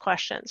answer those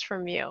questions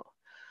from you.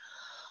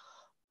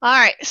 All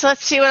right, so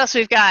let's see what else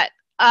we've got.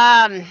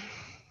 On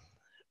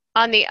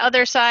the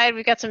other side,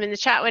 we've got some in the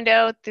chat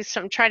window.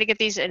 I'm trying to get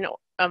these in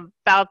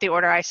about the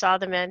order I saw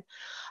them in.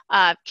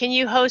 Can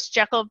you host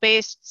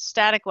Jekyll-based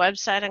static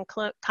website on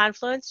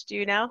Confluence? Do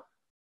you know?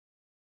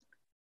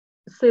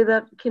 Say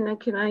that.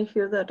 Can I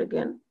hear that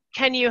again?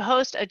 Can you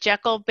host a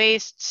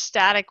Jekyll-based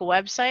static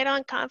website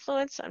on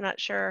Confluence? I'm not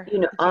sure.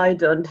 I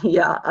don't.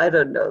 Yeah, I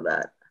don't know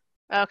that.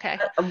 Okay.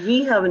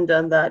 We haven't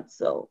done that,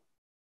 so.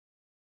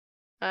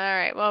 All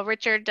right. Well,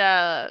 Richard,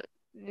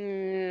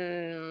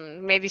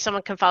 maybe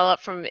someone can follow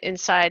up from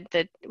inside.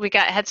 That we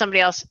had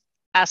somebody else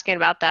asking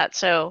about that,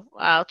 so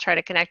I'll try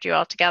to connect you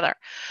all together.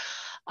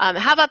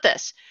 How about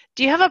this?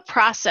 Do you have a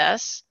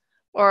process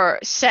or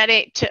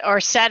setting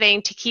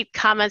to keep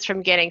comments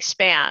from getting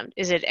spammed?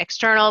 Is it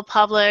external,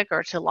 public,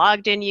 or to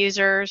logged in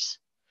users?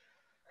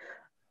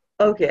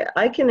 Okay,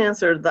 I can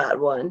answer that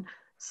one.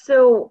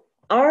 So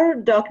our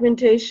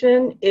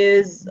documentation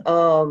is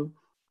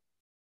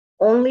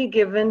only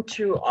given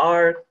to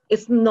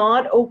it's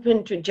not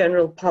open to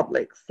general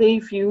public. Say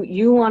if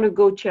you want to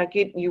go check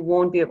it, you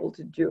won't be able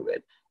to do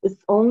it.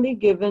 It's only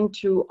given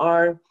to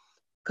our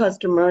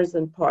customers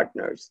and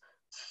partners.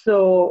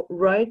 So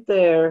right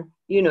there,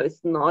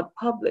 it's not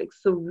public.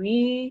 So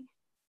we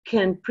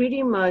can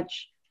pretty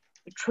much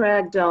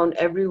track down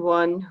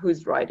everyone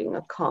who's writing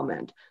a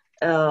comment.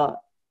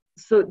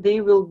 So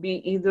they will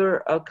be either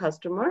a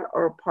customer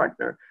or a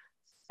partner.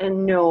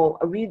 And no,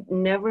 we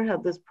never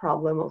have this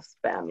problem of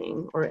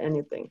spamming or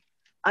anything.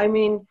 I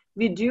mean,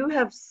 we do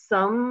have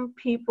some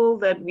people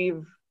that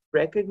we've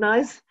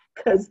recognized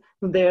because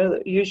they're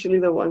usually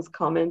the ones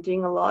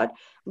commenting a lot.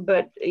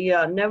 But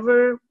yeah,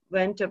 never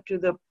went up to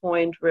the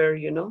point where,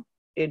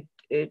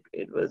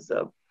 it was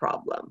a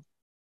problem.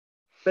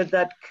 But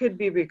that could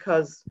be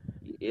because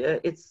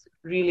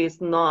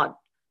it's not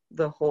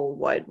the whole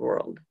wide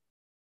world.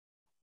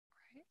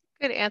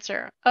 Good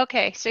answer.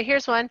 Okay, so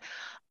here's one.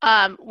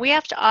 We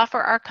have to offer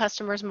our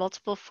customers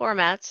multiple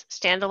formats,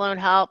 standalone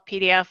help,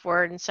 PDF,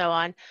 Word, and so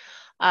on.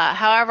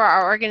 However,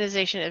 our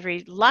organization is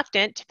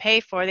reluctant to pay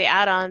for the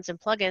add-ons and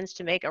plugins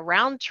to make a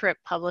round-trip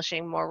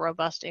publishing more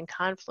robust in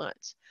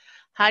Confluence.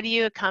 How do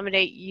you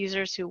accommodate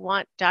users who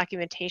want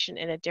documentation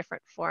in a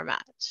different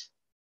format?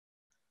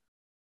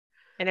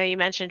 I know you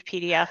mentioned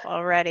PDF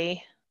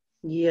already.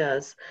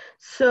 Yes.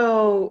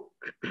 So,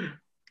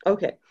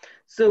 okay.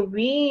 So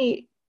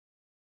we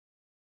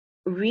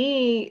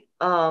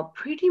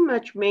pretty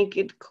much make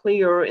it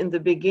clear in the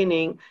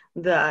beginning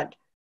that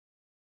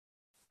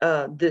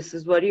this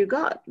is what you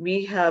got.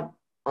 We have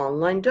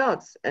online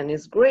docs and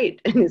it's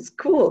great and it's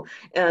cool.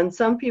 And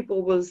some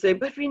people will say,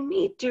 but we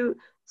need to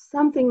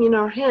something in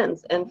our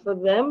hands. And for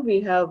them,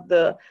 we have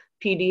the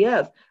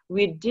PDF.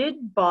 We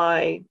did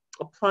buy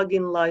a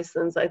plugin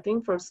license, I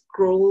think, for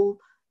Scroll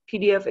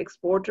PDF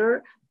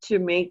exporter to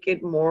make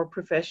it more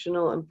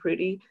professional and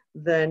pretty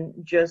than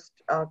just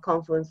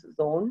Confluence's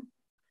own.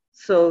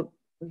 So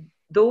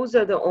those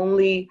are the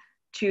only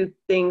two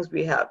things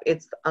we have.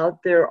 It's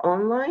out there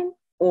online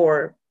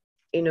or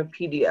in a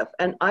PDF.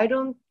 And I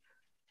don't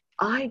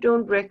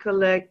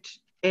recollect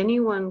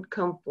anyone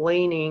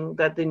complaining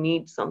that they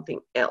need something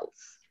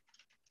else.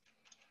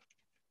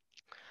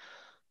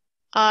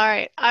 All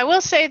right. I will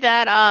say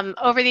that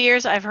over the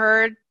years, I've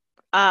heard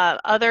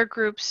other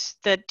groups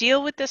that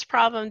deal with this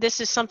problem.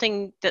 This is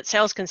something that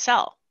sales can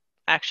sell,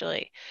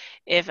 actually.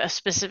 If a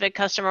specific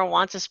customer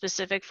wants a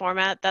specific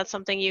format, that's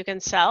something you can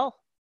sell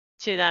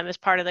to them as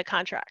part of the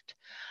contract.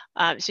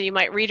 So you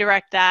might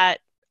redirect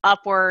that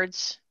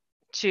upwards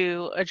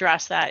to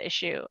address that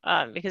issue.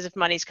 Because if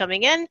money's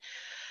coming in,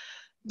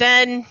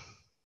 then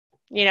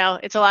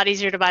it's a lot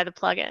easier to buy the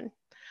plugin.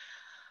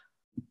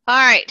 All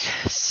right,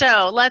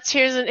 so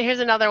here's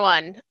another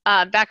one.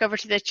 Back over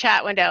to the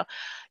chat window.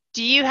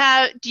 Do you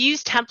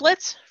use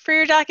templates for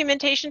your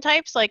documentation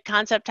types like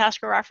concept,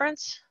 task, or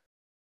reference?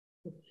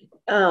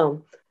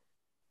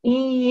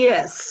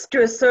 Yes,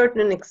 to a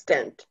certain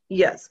extent,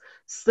 yes.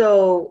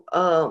 So,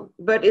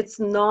 but it's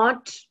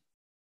not.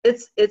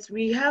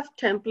 We have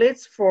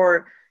templates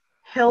for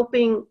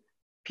helping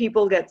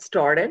people get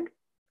started.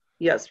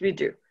 Yes, we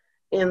do.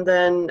 And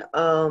then,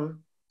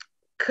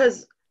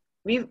 because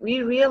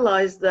we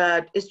realize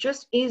that it's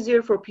just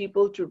easier for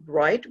people to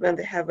write when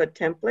they have a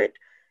template.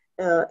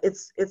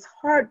 It's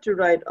hard to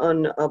write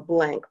on a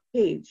blank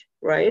page,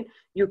 right?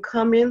 You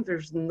come in,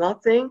 there's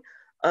nothing.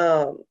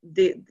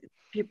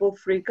 People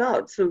freak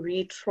out. So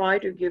we try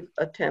to give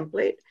a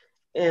template,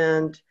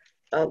 and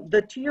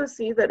the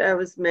TOC that I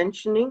was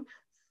mentioning.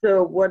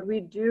 So what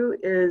we do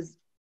is,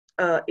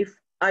 if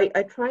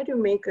I try to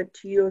make a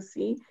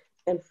TOC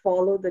and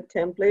follow the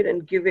template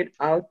and give it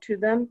out to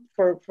them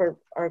for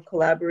our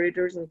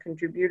collaborators and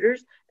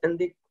contributors, and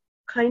they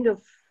kind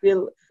of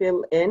fill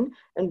in.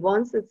 And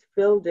once it's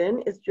filled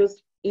in, it's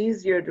just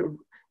easier to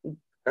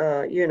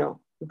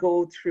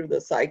go through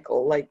the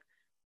cycle, like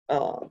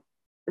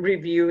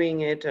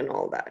reviewing it and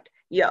all that.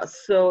 Yeah,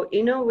 so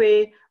in a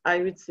way, I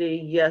would say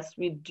yes,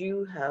 we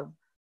do have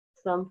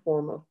some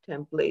form of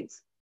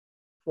templates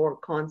for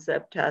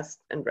concept, task,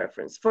 and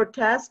reference. For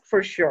task,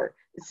 for sure,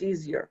 it's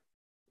easier.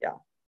 Yeah.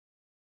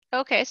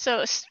 Okay,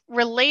 so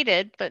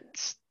related, but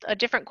a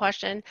different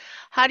question.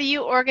 How do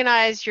you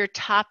organize your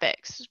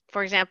topics?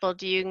 For example,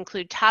 do you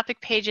include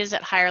topic pages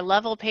at higher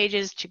level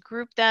pages to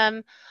group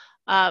them?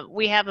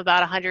 We have about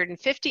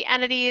 150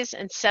 entities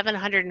and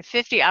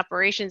 750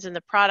 operations in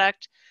the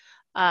product,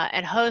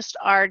 and host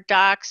our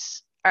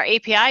docs, our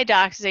API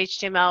docs as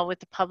HTML with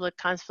the public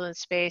Confluence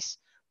space,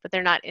 but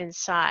they're not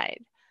inside.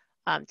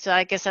 So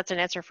I guess that's an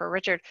answer for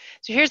Richard.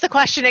 So here's the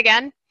question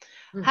again.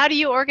 How do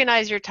you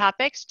organize your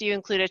topics? Do you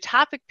include a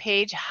topic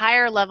page,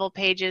 higher level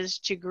pages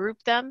to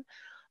group them?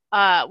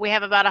 We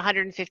have about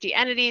 150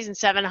 entities and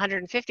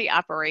 750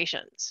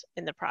 operations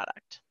in the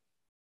product.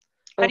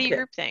 How do you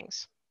group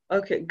things?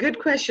 Okay, good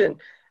question.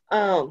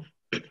 So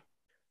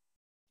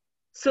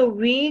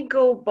we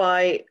go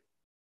by,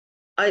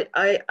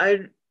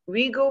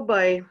 we go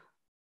by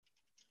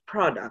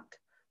product.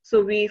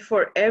 So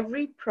for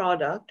every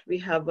product, we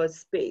have a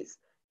space.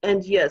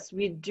 And yes,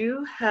 we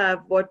do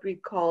have what we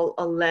call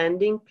a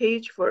landing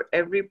page for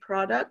every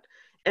product.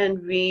 And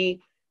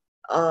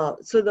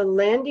so the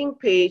landing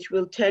page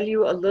will tell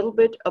you a little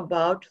bit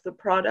about the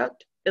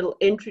product. It'll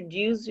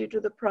introduce you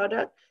to the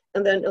product,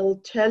 and then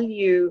it'll tell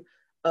you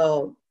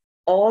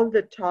all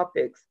the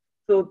topics.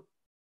 So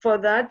for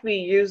that, we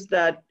use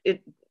that.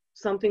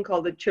 something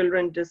called the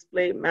children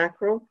display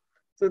macro.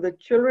 So the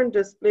children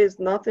display is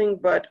nothing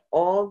but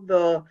all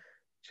the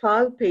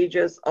child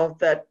pages of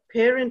that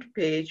parent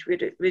page,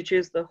 which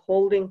is the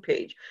holding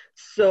page.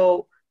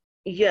 So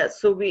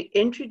yes, so we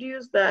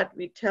introduce that,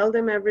 we tell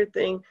them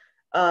everything.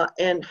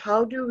 And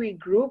how do we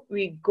group?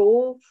 We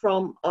go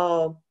from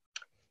a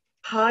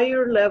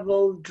higher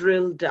level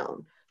drill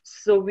down.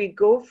 So we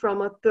go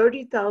from a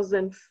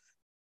 30,000,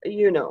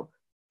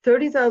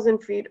 30,000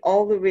 feet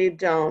all the way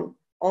down,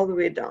 all the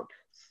way down.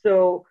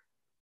 So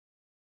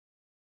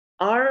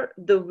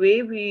the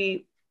way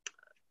we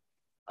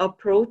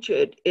approach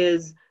it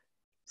is,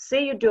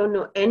 say you don't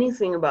know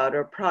anything about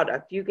our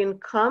product, you can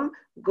come,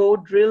 go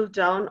drill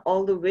down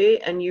all the way,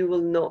 and you will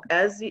know.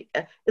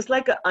 It's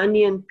like an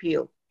onion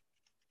peel.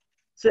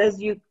 So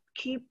as you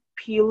keep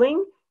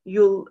peeling,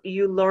 you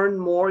learn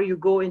more, you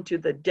go into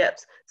the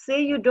depths.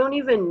 Say you don't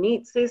even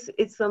need, say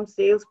it's some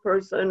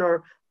salesperson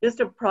or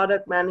just a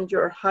product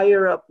manager or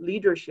higher up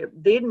leadership,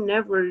 they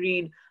never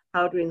read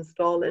how to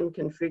install and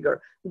configure.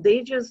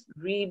 They just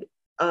read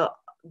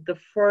the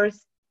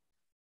first,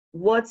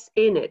 what's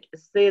in it,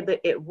 say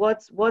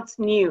what's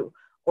new,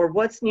 or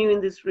what's new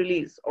in this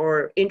release,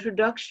 or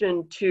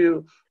introduction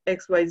to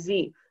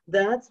XYZ.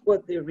 That's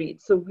what they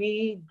read. So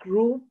we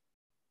group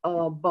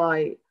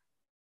by,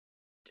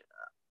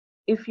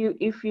 if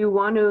you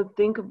want to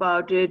think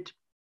about it,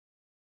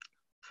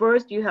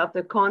 first you have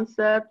the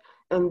concept,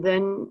 and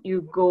then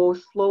you go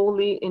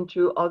slowly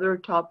into other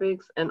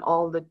topics and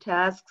all the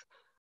tasks,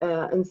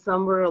 and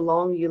somewhere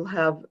along you'll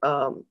have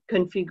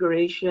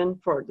configuration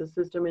for the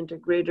system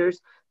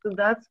integrators. So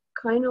that's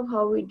kind of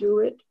how we do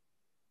it.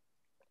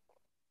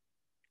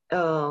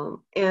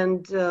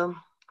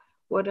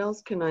 What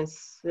else can I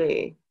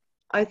say?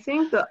 I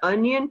think the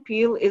onion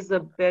peel is a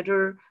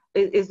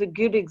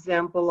good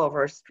example of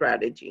our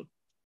strategy.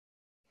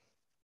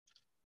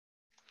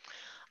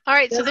 All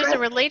right, so there's a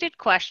related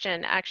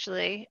question,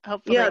 actually,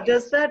 hopefully. Yeah,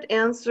 does that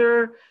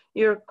answer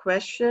your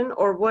question,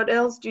 or what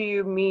else do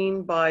you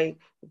mean by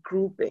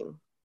grouping?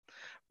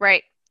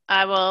 Right,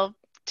 I will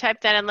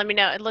type that and let me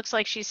know. It looks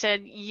like she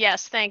said,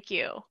 yes, thank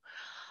you.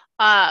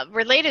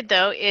 Related,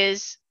 though,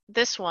 is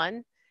this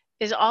one.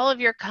 Is all of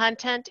your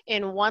content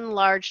in one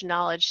large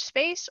knowledge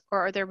space,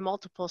 or are there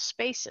multiple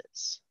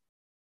spaces?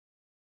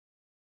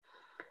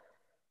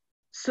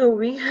 So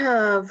we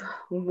have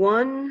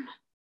one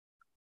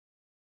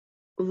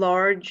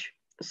large,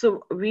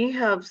 so we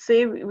have,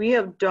 say we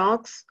have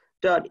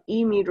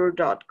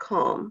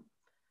docs.emeter.com.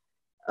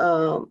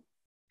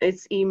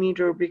 It's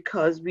eMeter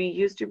because we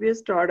used to be a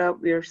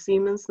startup. We are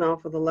Siemens now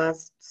for the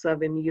last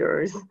 7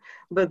 years,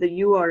 but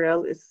the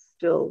URL is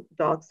still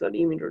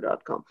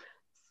docs.emeter.com.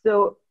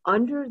 So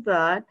under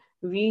that,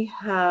 we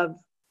have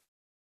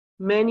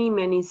many,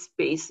 many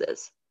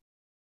spaces.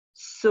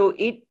 So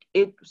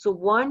so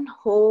one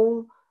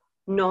whole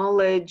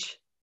knowledge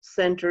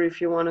center,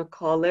 if you want to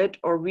call it,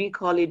 or we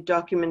call it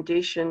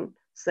documentation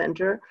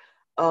center,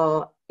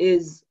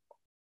 holds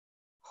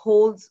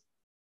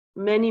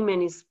many,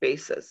 many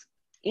spaces,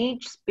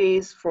 each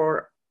space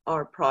for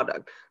our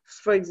product.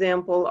 For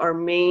example, our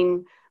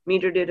main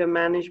metadata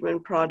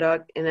management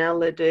product,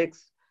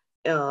 analytics,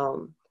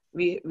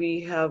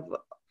 we have,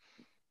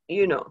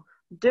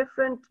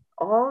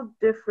 all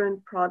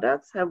different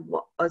products have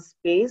a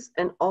space,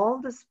 and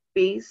all the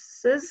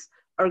spaces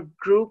are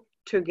grouped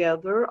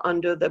together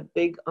under the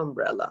big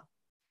umbrella.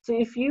 So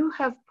if you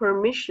have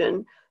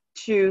permission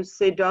to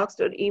say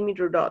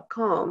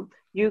docs.emeter.com,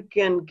 you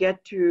can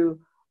get to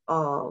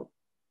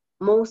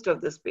most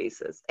of the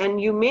spaces,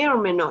 and you may or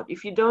may not.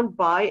 If you don't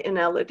buy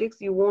analytics,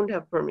 you won't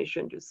have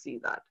permission to see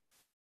that.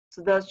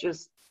 So that's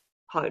just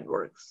how it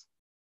works.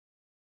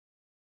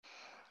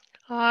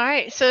 All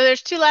right, so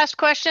there's two last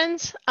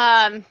questions.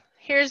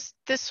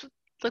 This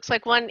looks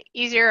like one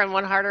easier and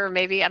one harder,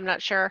 maybe, I'm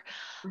not sure.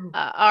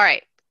 All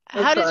right,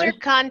 how does your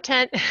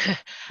content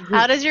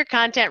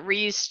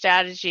reuse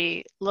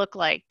strategy look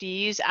like? Do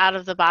you use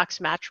out-of-the-box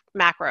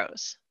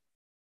macros?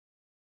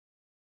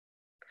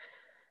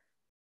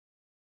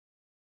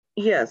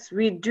 Yes,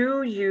 we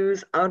do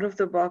use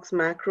out-of-the-box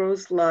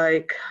macros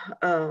like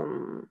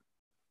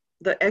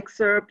the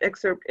excerpt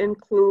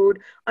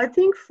include. I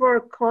think for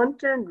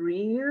content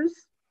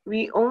reuse,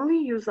 we only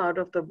use out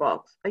of the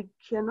box. I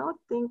cannot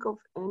think of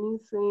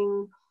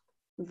anything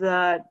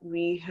that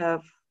we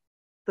have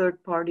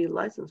third-party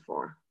license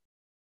for.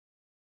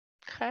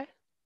 Okay.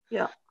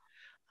 Yeah.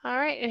 All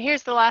right, and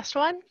here's the last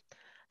one.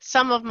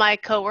 Some of my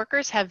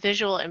coworkers have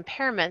visual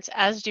impairments,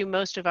 as do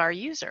most of our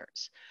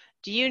users.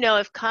 Do you know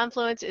if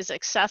Confluence is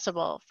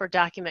accessible for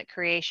document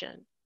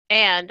creation?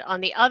 And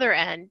on the other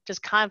end, does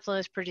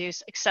Confluence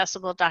produce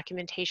accessible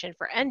documentation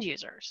for end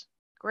users?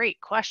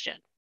 Great question.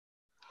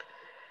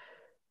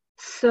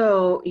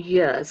 So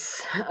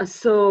yes,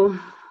 so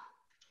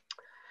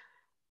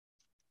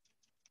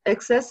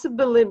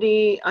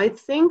accessibility, I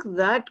think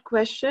that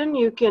question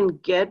you can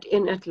get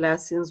in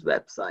Atlassian's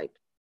website.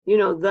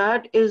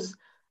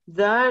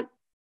 That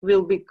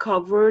will be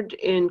covered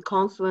in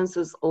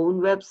Confluence's own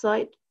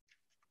website.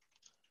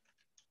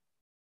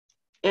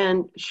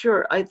 And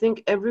sure, I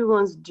think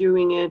everyone's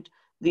doing it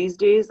these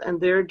days, and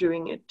they're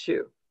doing it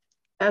too.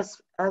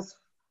 As as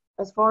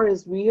as far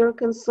as we are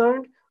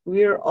concerned,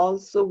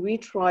 we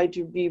try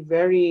to be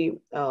very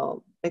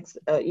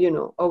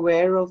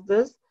aware of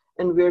this,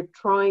 and we're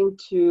trying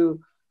to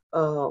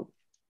uh,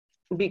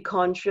 be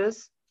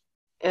conscious,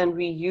 and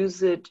we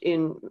use it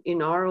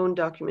in our own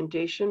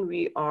documentation.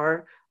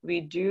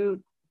 We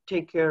do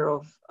take care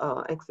of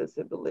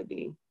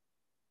accessibility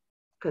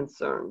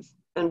concerns,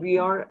 and we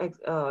are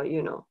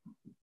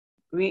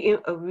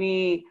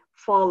we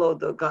follow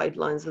the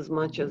guidelines as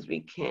much as we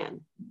can.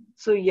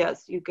 So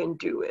yes, you can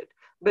do it,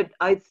 but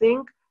I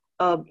think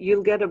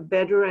you'll get a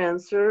better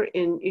answer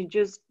in you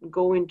just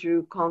go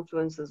into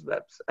Confluence's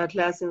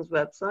Atlassian's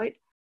website,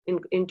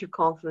 into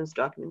Confluence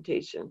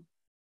documentation.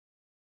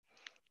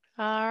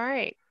 All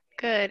right.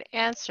 Good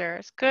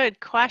answers. Good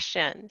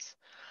questions.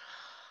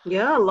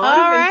 Yeah, a lot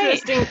of All right.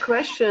 interesting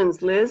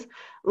questions, Liz.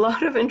 A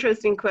lot of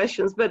interesting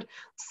questions, but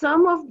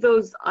some of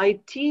those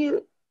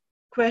IT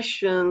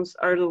questions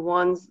are the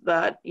ones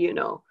that,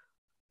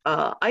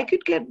 I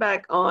could get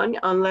back on,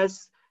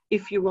 unless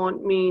if you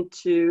want me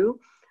to,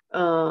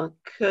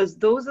 because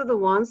those are the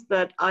ones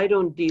that I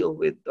don't deal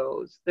with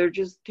those. They're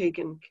just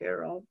taken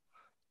care of.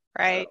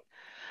 Right.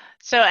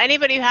 So, So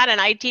anybody who had an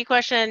IT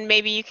question,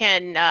 maybe you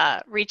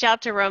can reach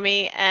out to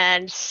Romy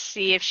and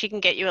see if she can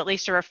get you at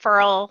least a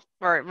referral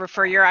or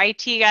refer your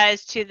IT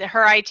guys to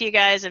her IT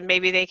guys, and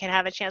maybe they can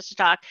have a chance to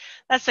talk.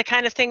 That's the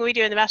kind of thing we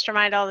do in the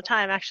mastermind all the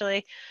time,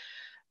 actually,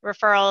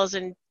 referrals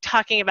and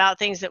talking about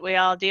things that we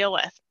all deal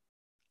with.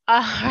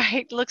 All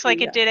right, looks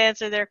like it yeah. did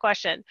answer their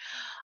question.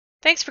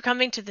 Thanks for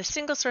coming to the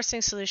Single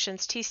Sourcing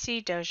Solutions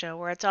TC Dojo,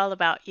 where it's all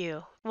about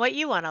you, what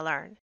you want to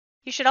learn.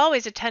 You should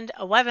always attend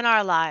a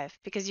webinar live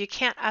because you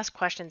can't ask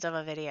questions of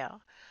a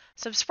video.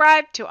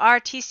 Subscribe to our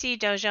TC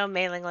Dojo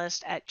mailing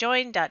list at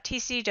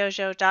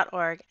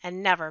join.tcdojo.org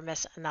and never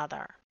miss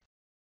another.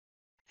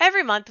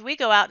 Every month, we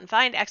go out and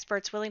find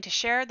experts willing to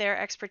share their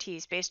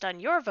expertise based on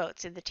your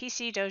votes in the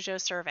TC Dojo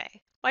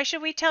survey. Why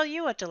should we tell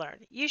you what to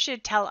learn? You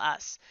should tell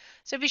us.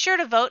 So be sure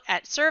to vote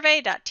at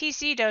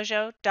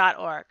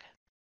survey.tcdojo.org.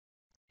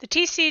 The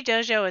TC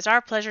Dojo is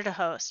our pleasure to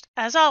host.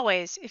 As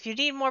always, if you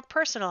need more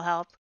personal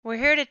help, we're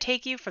here to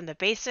take you from the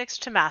basics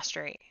to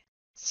mastery.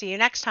 See you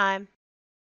next time.